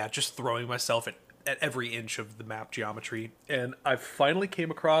throwing myself at every inch of the map geometry. And I finally came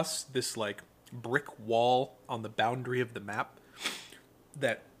across this like brick wall on the boundary of the map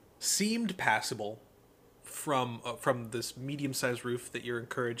that seemed passable from this medium-sized roof that you're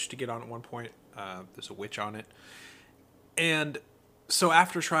encouraged to get on at one point. There's a witch on it. And so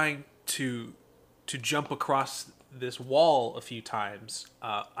after trying to jump across this wall a few times,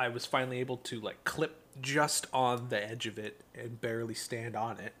 I was finally able to like clip just on the edge of it and barely stand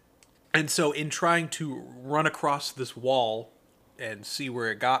on it. And so in trying to run across this wall and see where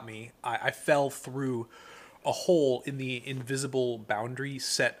it got me, I fell through a hole in the invisible boundary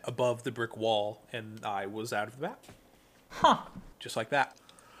set above the brick wall, and I was out of the map. Just like that.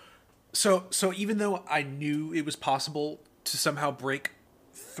 So even though I knew it was possible to somehow break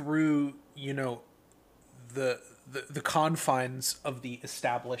through, the confines of the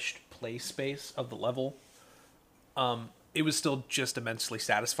established play space of the level, it was still just immensely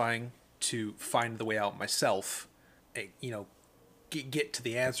satisfying to find the way out myself, get to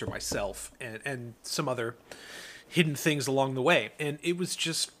the answer myself, and some other hidden things along the way. And it was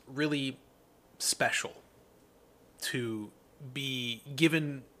just really special to be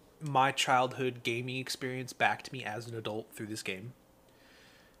given my childhood gaming experience back to me as an adult through this game.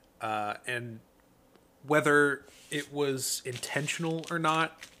 And whether it was intentional or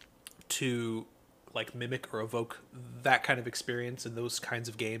not to like mimic or evoke that kind of experience in those kinds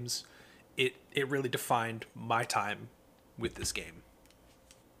of games, it really defined my time with this game.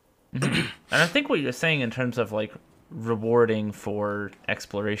 And I think what you're saying in terms of like rewarding for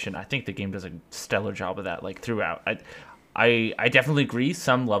exploration, I think the game does a stellar job of that, like throughout. I definitely agree.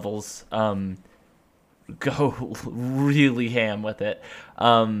 Some levels go really ham with it.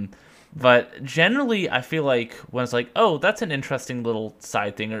 But generally, I feel like when it's like, oh, that's an interesting little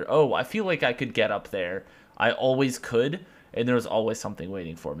side thing, or oh, I feel like I could get up there, I always could, and there was always something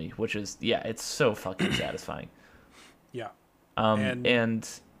waiting for me, which is, yeah, it's so fucking satisfying. Yeah. And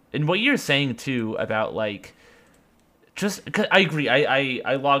what you're saying too about like, just, 'cause I agree.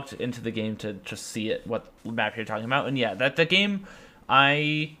 I logged into the game to just see it, what map you're talking about, and yeah, that the game,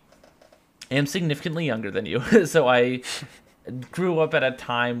 I am significantly younger than you, so I grew up at a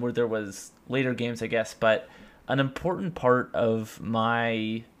time where there was later games, I guess, but an important part of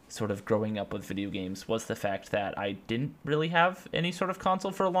my sort of growing up with video games was the fact that I didn't really have any sort of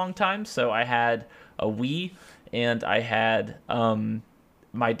console for a long time. So I had a Wii and I had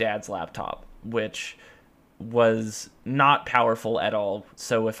my dad's laptop, which was not powerful at all.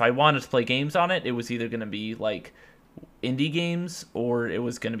 So if I wanted to play games on it, it was either going to be like indie games or it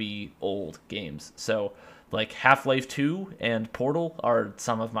was going to be old games. So like Half-Life 2 and Portal are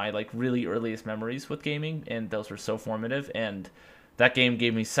some of my like really earliest memories with gaming, and those were so formative. And that game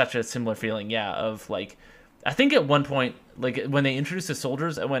gave me such a similar feeling, yeah, of like, I think at one point, like when they introduced the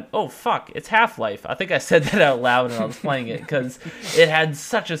soldiers, I went, oh fuck, it's Half-Life. I think I said that out loud when I was playing it, because it had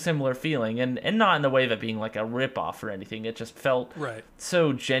such a similar feeling, and not in the way of it being like a rip-off or anything. It just felt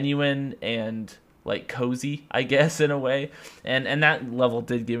so genuine and like cozy, I guess, in a way. And that level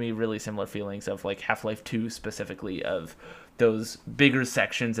did give me really similar feelings of like Half-Life 2 specifically, of those bigger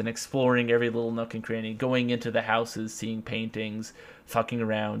sections and exploring every little nook and cranny, going into the houses, seeing paintings, fucking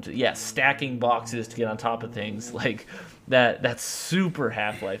around, stacking boxes to get on top of things. Like that's super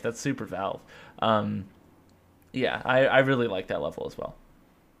Half-Life, that's super Valve. I really like that level as well.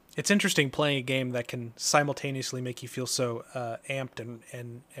 It's interesting playing a game that can simultaneously make you feel so amped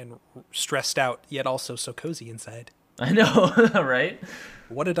and stressed out, yet also so cozy inside. I know, right?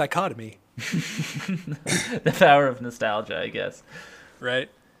 What a dichotomy. The power of nostalgia, I guess. Right.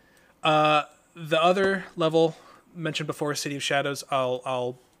 The other level mentioned before, City of Shadows,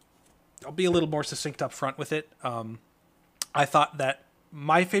 I'll be a little more succinct up front with it. I thought that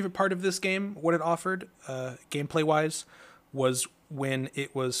my favorite part of this game, what it offered, gameplay-wise, was when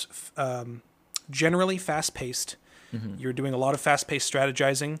it was generally fast-paced. Mm-hmm. You're doing a lot of fast-paced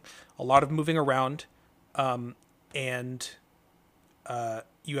strategizing, a lot of moving around, and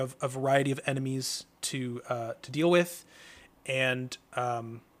you have a variety of enemies to deal with, and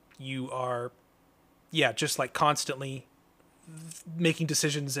you are, just like constantly making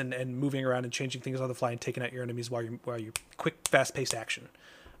decisions and moving around and changing things on the fly and taking out your enemies while you're quick, fast-paced action.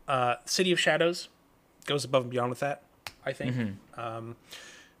 City of Shadows goes above and beyond with that, I think. Mm-hmm.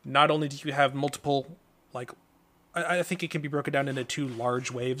 Not only do you have multiple, like, I think it can be broken down into two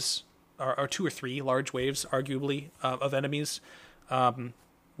large waves, or two or three large waves, arguably, of enemies,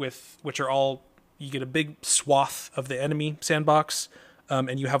 with which are all, you get a big swath of the enemy sandbox,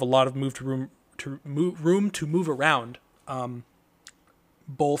 and you have a lot of room to move around,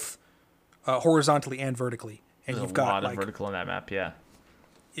 both horizontally and vertically. And There's you've a got lot of vertical on that map, yeah.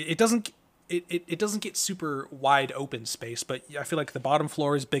 It doesn't get super wide open space, but I feel like the bottom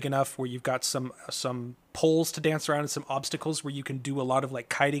floor is big enough where you've got some poles to dance around and some obstacles where you can do a lot of like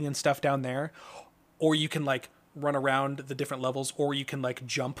kiting and stuff down there, or you can like run around the different levels, or you can like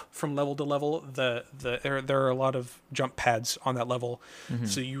jump from level to level. There are a lot of jump pads on that level, mm-hmm.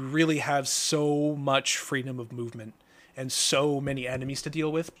 So you really have so much freedom of movement and so many enemies to deal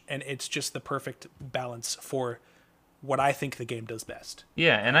with, and it's just the perfect balance for what I think the game does best.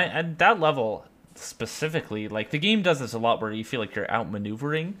 Yeah, and that level specifically, like the game does this a lot where you feel like you're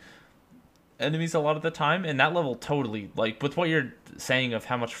outmaneuvering enemies a lot of the time, and that level totally, like with what you're saying of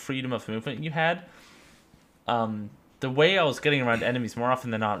how much freedom of movement you had, the way I was getting around enemies more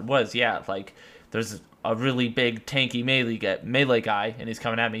often than not was, like, there's a really big tanky melee guy, and he's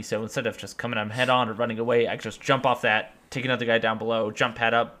coming at me, so instead of just coming at him head on or running away, I just jump off that, take another guy down below, jump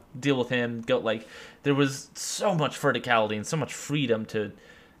pad up, deal with him, go, like, there was so much verticality and so much freedom to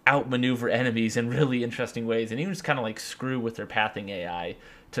outmaneuver enemies in really interesting ways, and even just kind of, like, screw with their pathing AI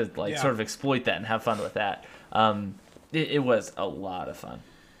to, like, sort of exploit that and have fun with that. It was a lot of fun.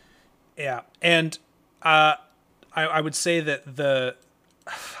 Yeah, and I would say that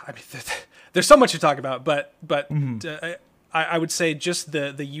there's so much to talk about, but I would say just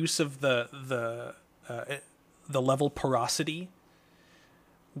the use of the level porosity,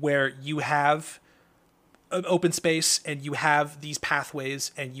 where you have an open space and you have these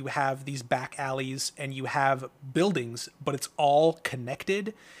pathways and you have these back alleys and you have buildings, but it's all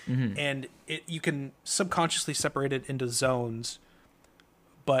connected, and you can subconsciously separate it into zones,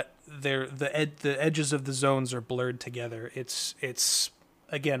 but the edges of the zones are blurred together. It's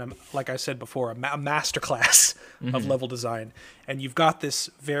again, like I said before, a masterclass of level design, and you've got this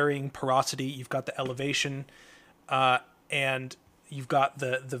varying porosity, you've got the elevation, and you've got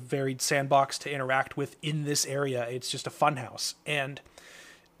the varied sandbox to interact with in this area. It's just a fun house. And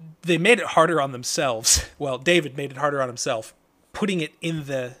they made it harder on themselves. Well, David made it harder on himself, putting it in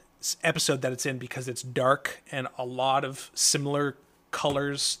the episode that it's in, because it's dark and a lot of similar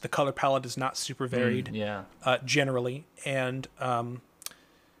colors. The color palette is not super varied generally. And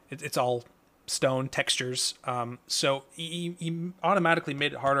it's all stone textures. So he automatically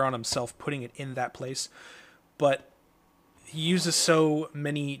made it harder on himself putting it in that place. But he uses so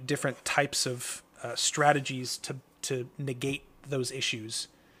many different types of strategies to negate those issues.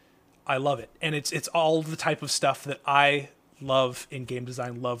 I love it. And it's all the type of stuff that I love in game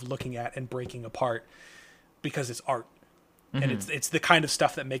design, love looking at and breaking apart, because it's art. And it's the kind of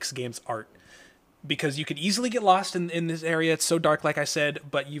stuff that makes games art. Because you could easily get lost in this area. It's so dark, like I said,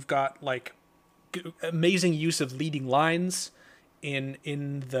 but you've got like amazing use of leading lines in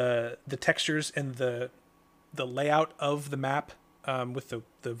the textures and the layout of the map, with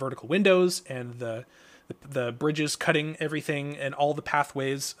the vertical windows and the bridges cutting everything and all the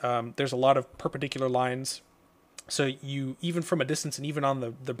pathways. There's a lot of perpendicular lines, so you, even from a distance and even on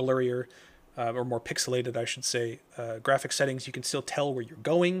the blurrier or more pixelated, I should say, graphic settings, you can still tell where you're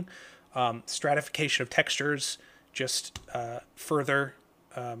going. Stratification of textures just further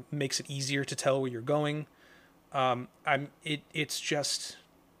makes it easier to tell where you're going. It's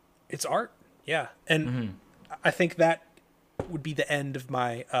art. Yeah. And I think that would be the end of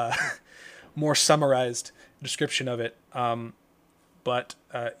my more summarized description of it. But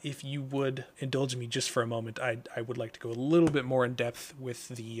if you would indulge me just for a moment, I would like to go a little bit more in depth with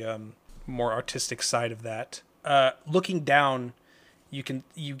the more artistic side of that. Looking down, you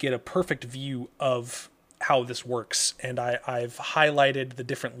get a perfect view of how this works, and I've highlighted the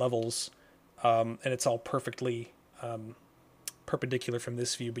different levels, and it's all perfectly perpendicular from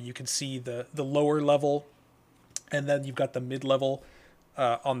this view. But you can see the lower level, and then you've got the mid-level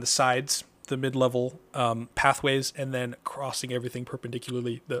on the sides, the mid-level pathways, and then crossing everything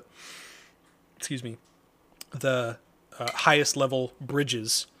perpendicularly. The highest level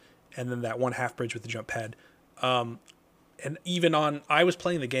bridges, and then that one half bridge with the jump pad. And even I was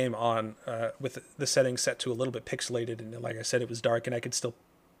playing the game on with the settings set to a little bit pixelated, and like I said, it was dark, and I could still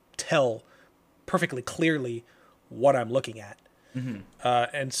tell perfectly clearly what I'm looking at.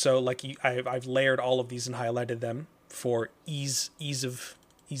 And so, like, I've layered all of these and highlighted them for ease of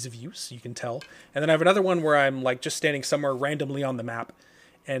use. You can tell. And then I have another one where I'm like just standing somewhere randomly on the map,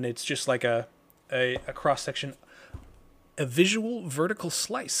 and it's just like a cross section, a visual vertical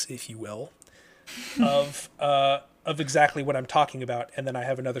slice, if you will, of exactly what I'm talking about. And then I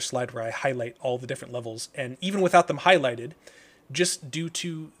have another slide where I highlight all the different levels, and even without them highlighted, just due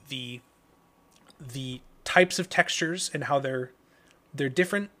to the types of textures and how they're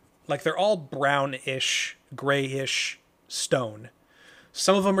different, like they're all brownish, grayish stone.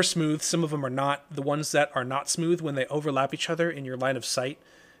 Some of them are smooth, some of them are not. The ones that are not smooth, when they overlap each other in your line of sight,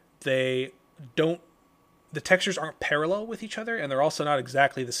 the textures aren't parallel with each other, and they're also not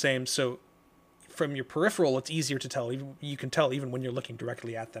exactly the same. So from your peripheral, it's easier to tell. You can tell even when you're looking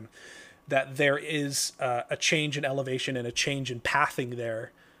directly at them that there is a change in elevation and a change in pathing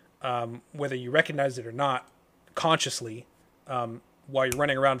there, whether you recognize it or not consciously. While you're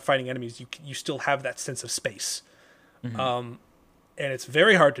running around fighting enemies, you still have that sense of space. And it's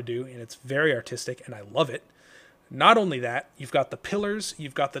very hard to do, and it's very artistic, and I love it. Not only that, you've got the pillars,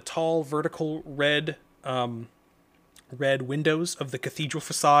 you've got the tall vertical red windows of the cathedral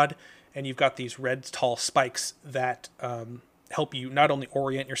facade, and you've got these red tall spikes that help you not only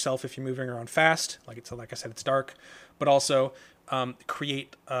orient yourself if you're moving around fast, like I said, it's dark, but also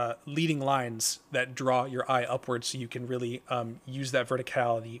create leading lines that draw your eye upwards so you can really use that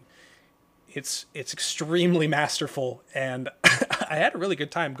verticality. It's extremely masterful, and I had a really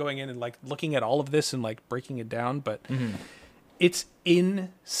good time going in and like looking at all of this and like breaking it down, but it's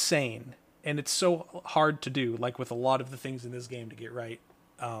insane, and it's so hard to do, like with a lot of the things in this game, to get right.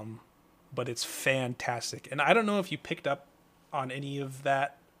 But it's fantastic, and I don't know if you picked up on any of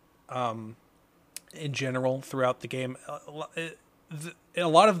that in general throughout the game. A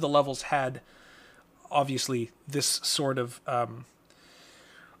lot of the levels had obviously this sort of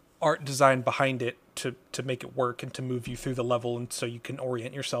art design behind it to make it work and to move you through the level, and so you can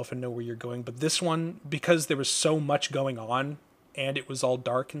orient yourself and know where you're going. But this one, because there was so much going on and it was all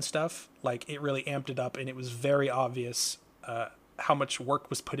dark and stuff, like it really amped it up, and it was very obvious how much work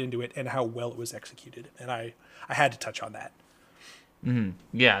was put into it and how well it was executed. And I had to touch on that.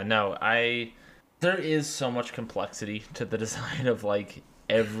 Yeah, no, there is so much complexity to the design of like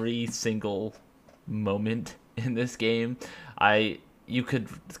every single moment in this game. You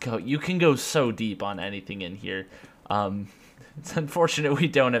can go so deep on anything in here. It's unfortunate we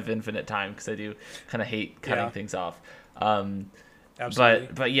don't have infinite time, because I do kind of hate cutting things off. Absolutely.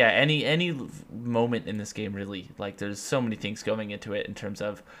 But yeah, any moment in this game, really, like there's so many things going into it in terms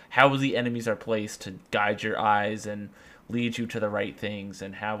of how the enemies are placed to guide your eyes and lead you to the right things,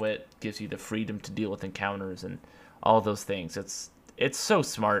 and how it gives you the freedom to deal with encounters and all those things. It's so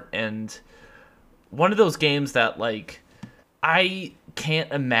smart, and one of those games that like I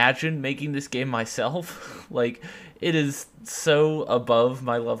can't imagine making this game myself. Like, it is so above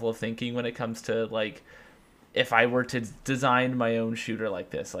my level of thinking when it comes to like, if I were to design my own shooter like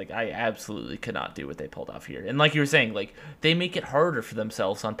this, like I absolutely could not do what they pulled off here. And like you were saying, like they make it harder for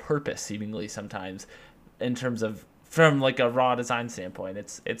themselves on purpose, seemingly sometimes, in terms of from like a raw design standpoint.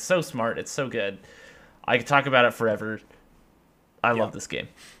 It's so smart. It's so good. I could talk about it forever. I love this game.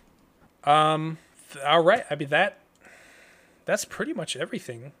 All right. I mean, that's pretty much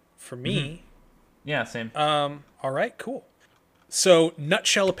everything for me. Yeah, same. All right, cool. So,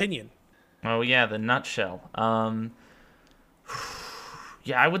 nutshell opinion. Oh yeah, the nutshell.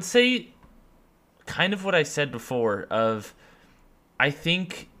 Yeah, I would say kind of what I said before of I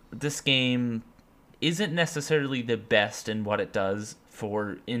think this game isn't necessarily the best in what it does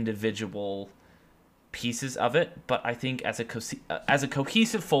for individual pieces of it, but I think as a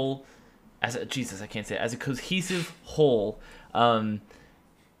cohesive whole, as a cohesive whole,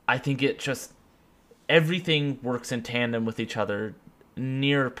 I think it just everything works in tandem with each other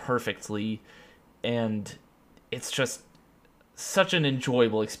near perfectly, and it's just such an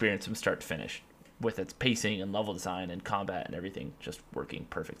enjoyable experience from start to finish, with its pacing and level design and combat and everything just working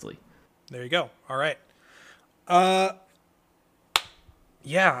perfectly. There you go. All right.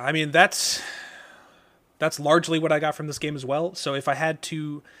 Yeah, I mean that's largely what I got from this game as well. So if I had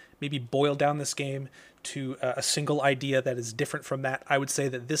to maybe boil down this game to a single idea that is different from that, I would say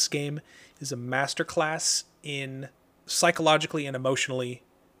that this game is a masterclass in psychologically and emotionally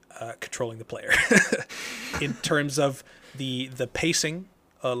controlling the player in terms of the pacing,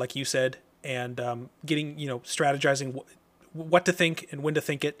 like you said, and getting, strategizing what to think and when to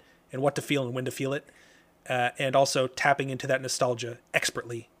think it, and what to feel and when to feel it, and also tapping into that nostalgia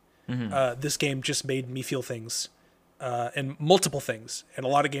expertly. This game just made me feel things, and multiple things, and a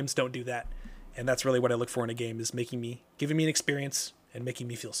lot of games don't do that, and that's really what I look for in a game, is giving me an experience and making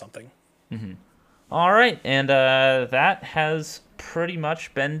me feel something. All right, and that has pretty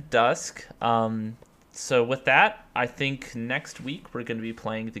much been Dusk. So with that, I think next week we're going to be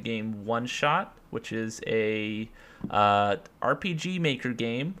playing the game One Shot, which is a RPG Maker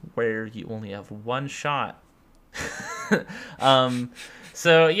game where you only have one shot.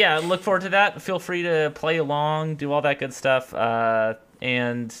 So yeah, look forward to that. Feel free to play along, do all that good stuff.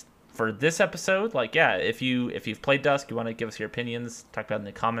 And for this episode, if you've played Dusk, you want to give us your opinions, talk about it in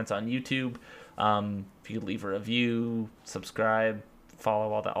the comments on YouTube. If you leave a review, subscribe,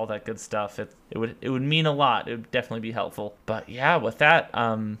 follow, all that good stuff, it would mean a lot. It would definitely be helpful. But yeah, with that,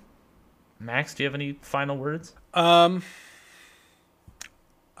 Max, do you have any final words? I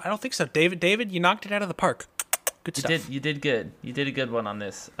don't think so. David, you knocked it out of the park. Good stuff. You did good. You did a good one on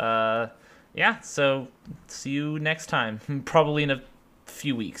this. Yeah, so see you next time. Probably in a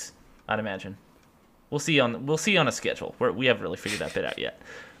few weeks, I'd imagine. We'll see on a schedule. We haven't really figured that bit out yet.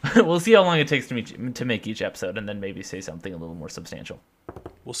 We'll see how long it takes to make each episode, and then maybe say something a little more substantial.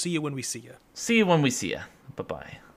 We'll see you when we see you. See you when we see you. Bye-bye.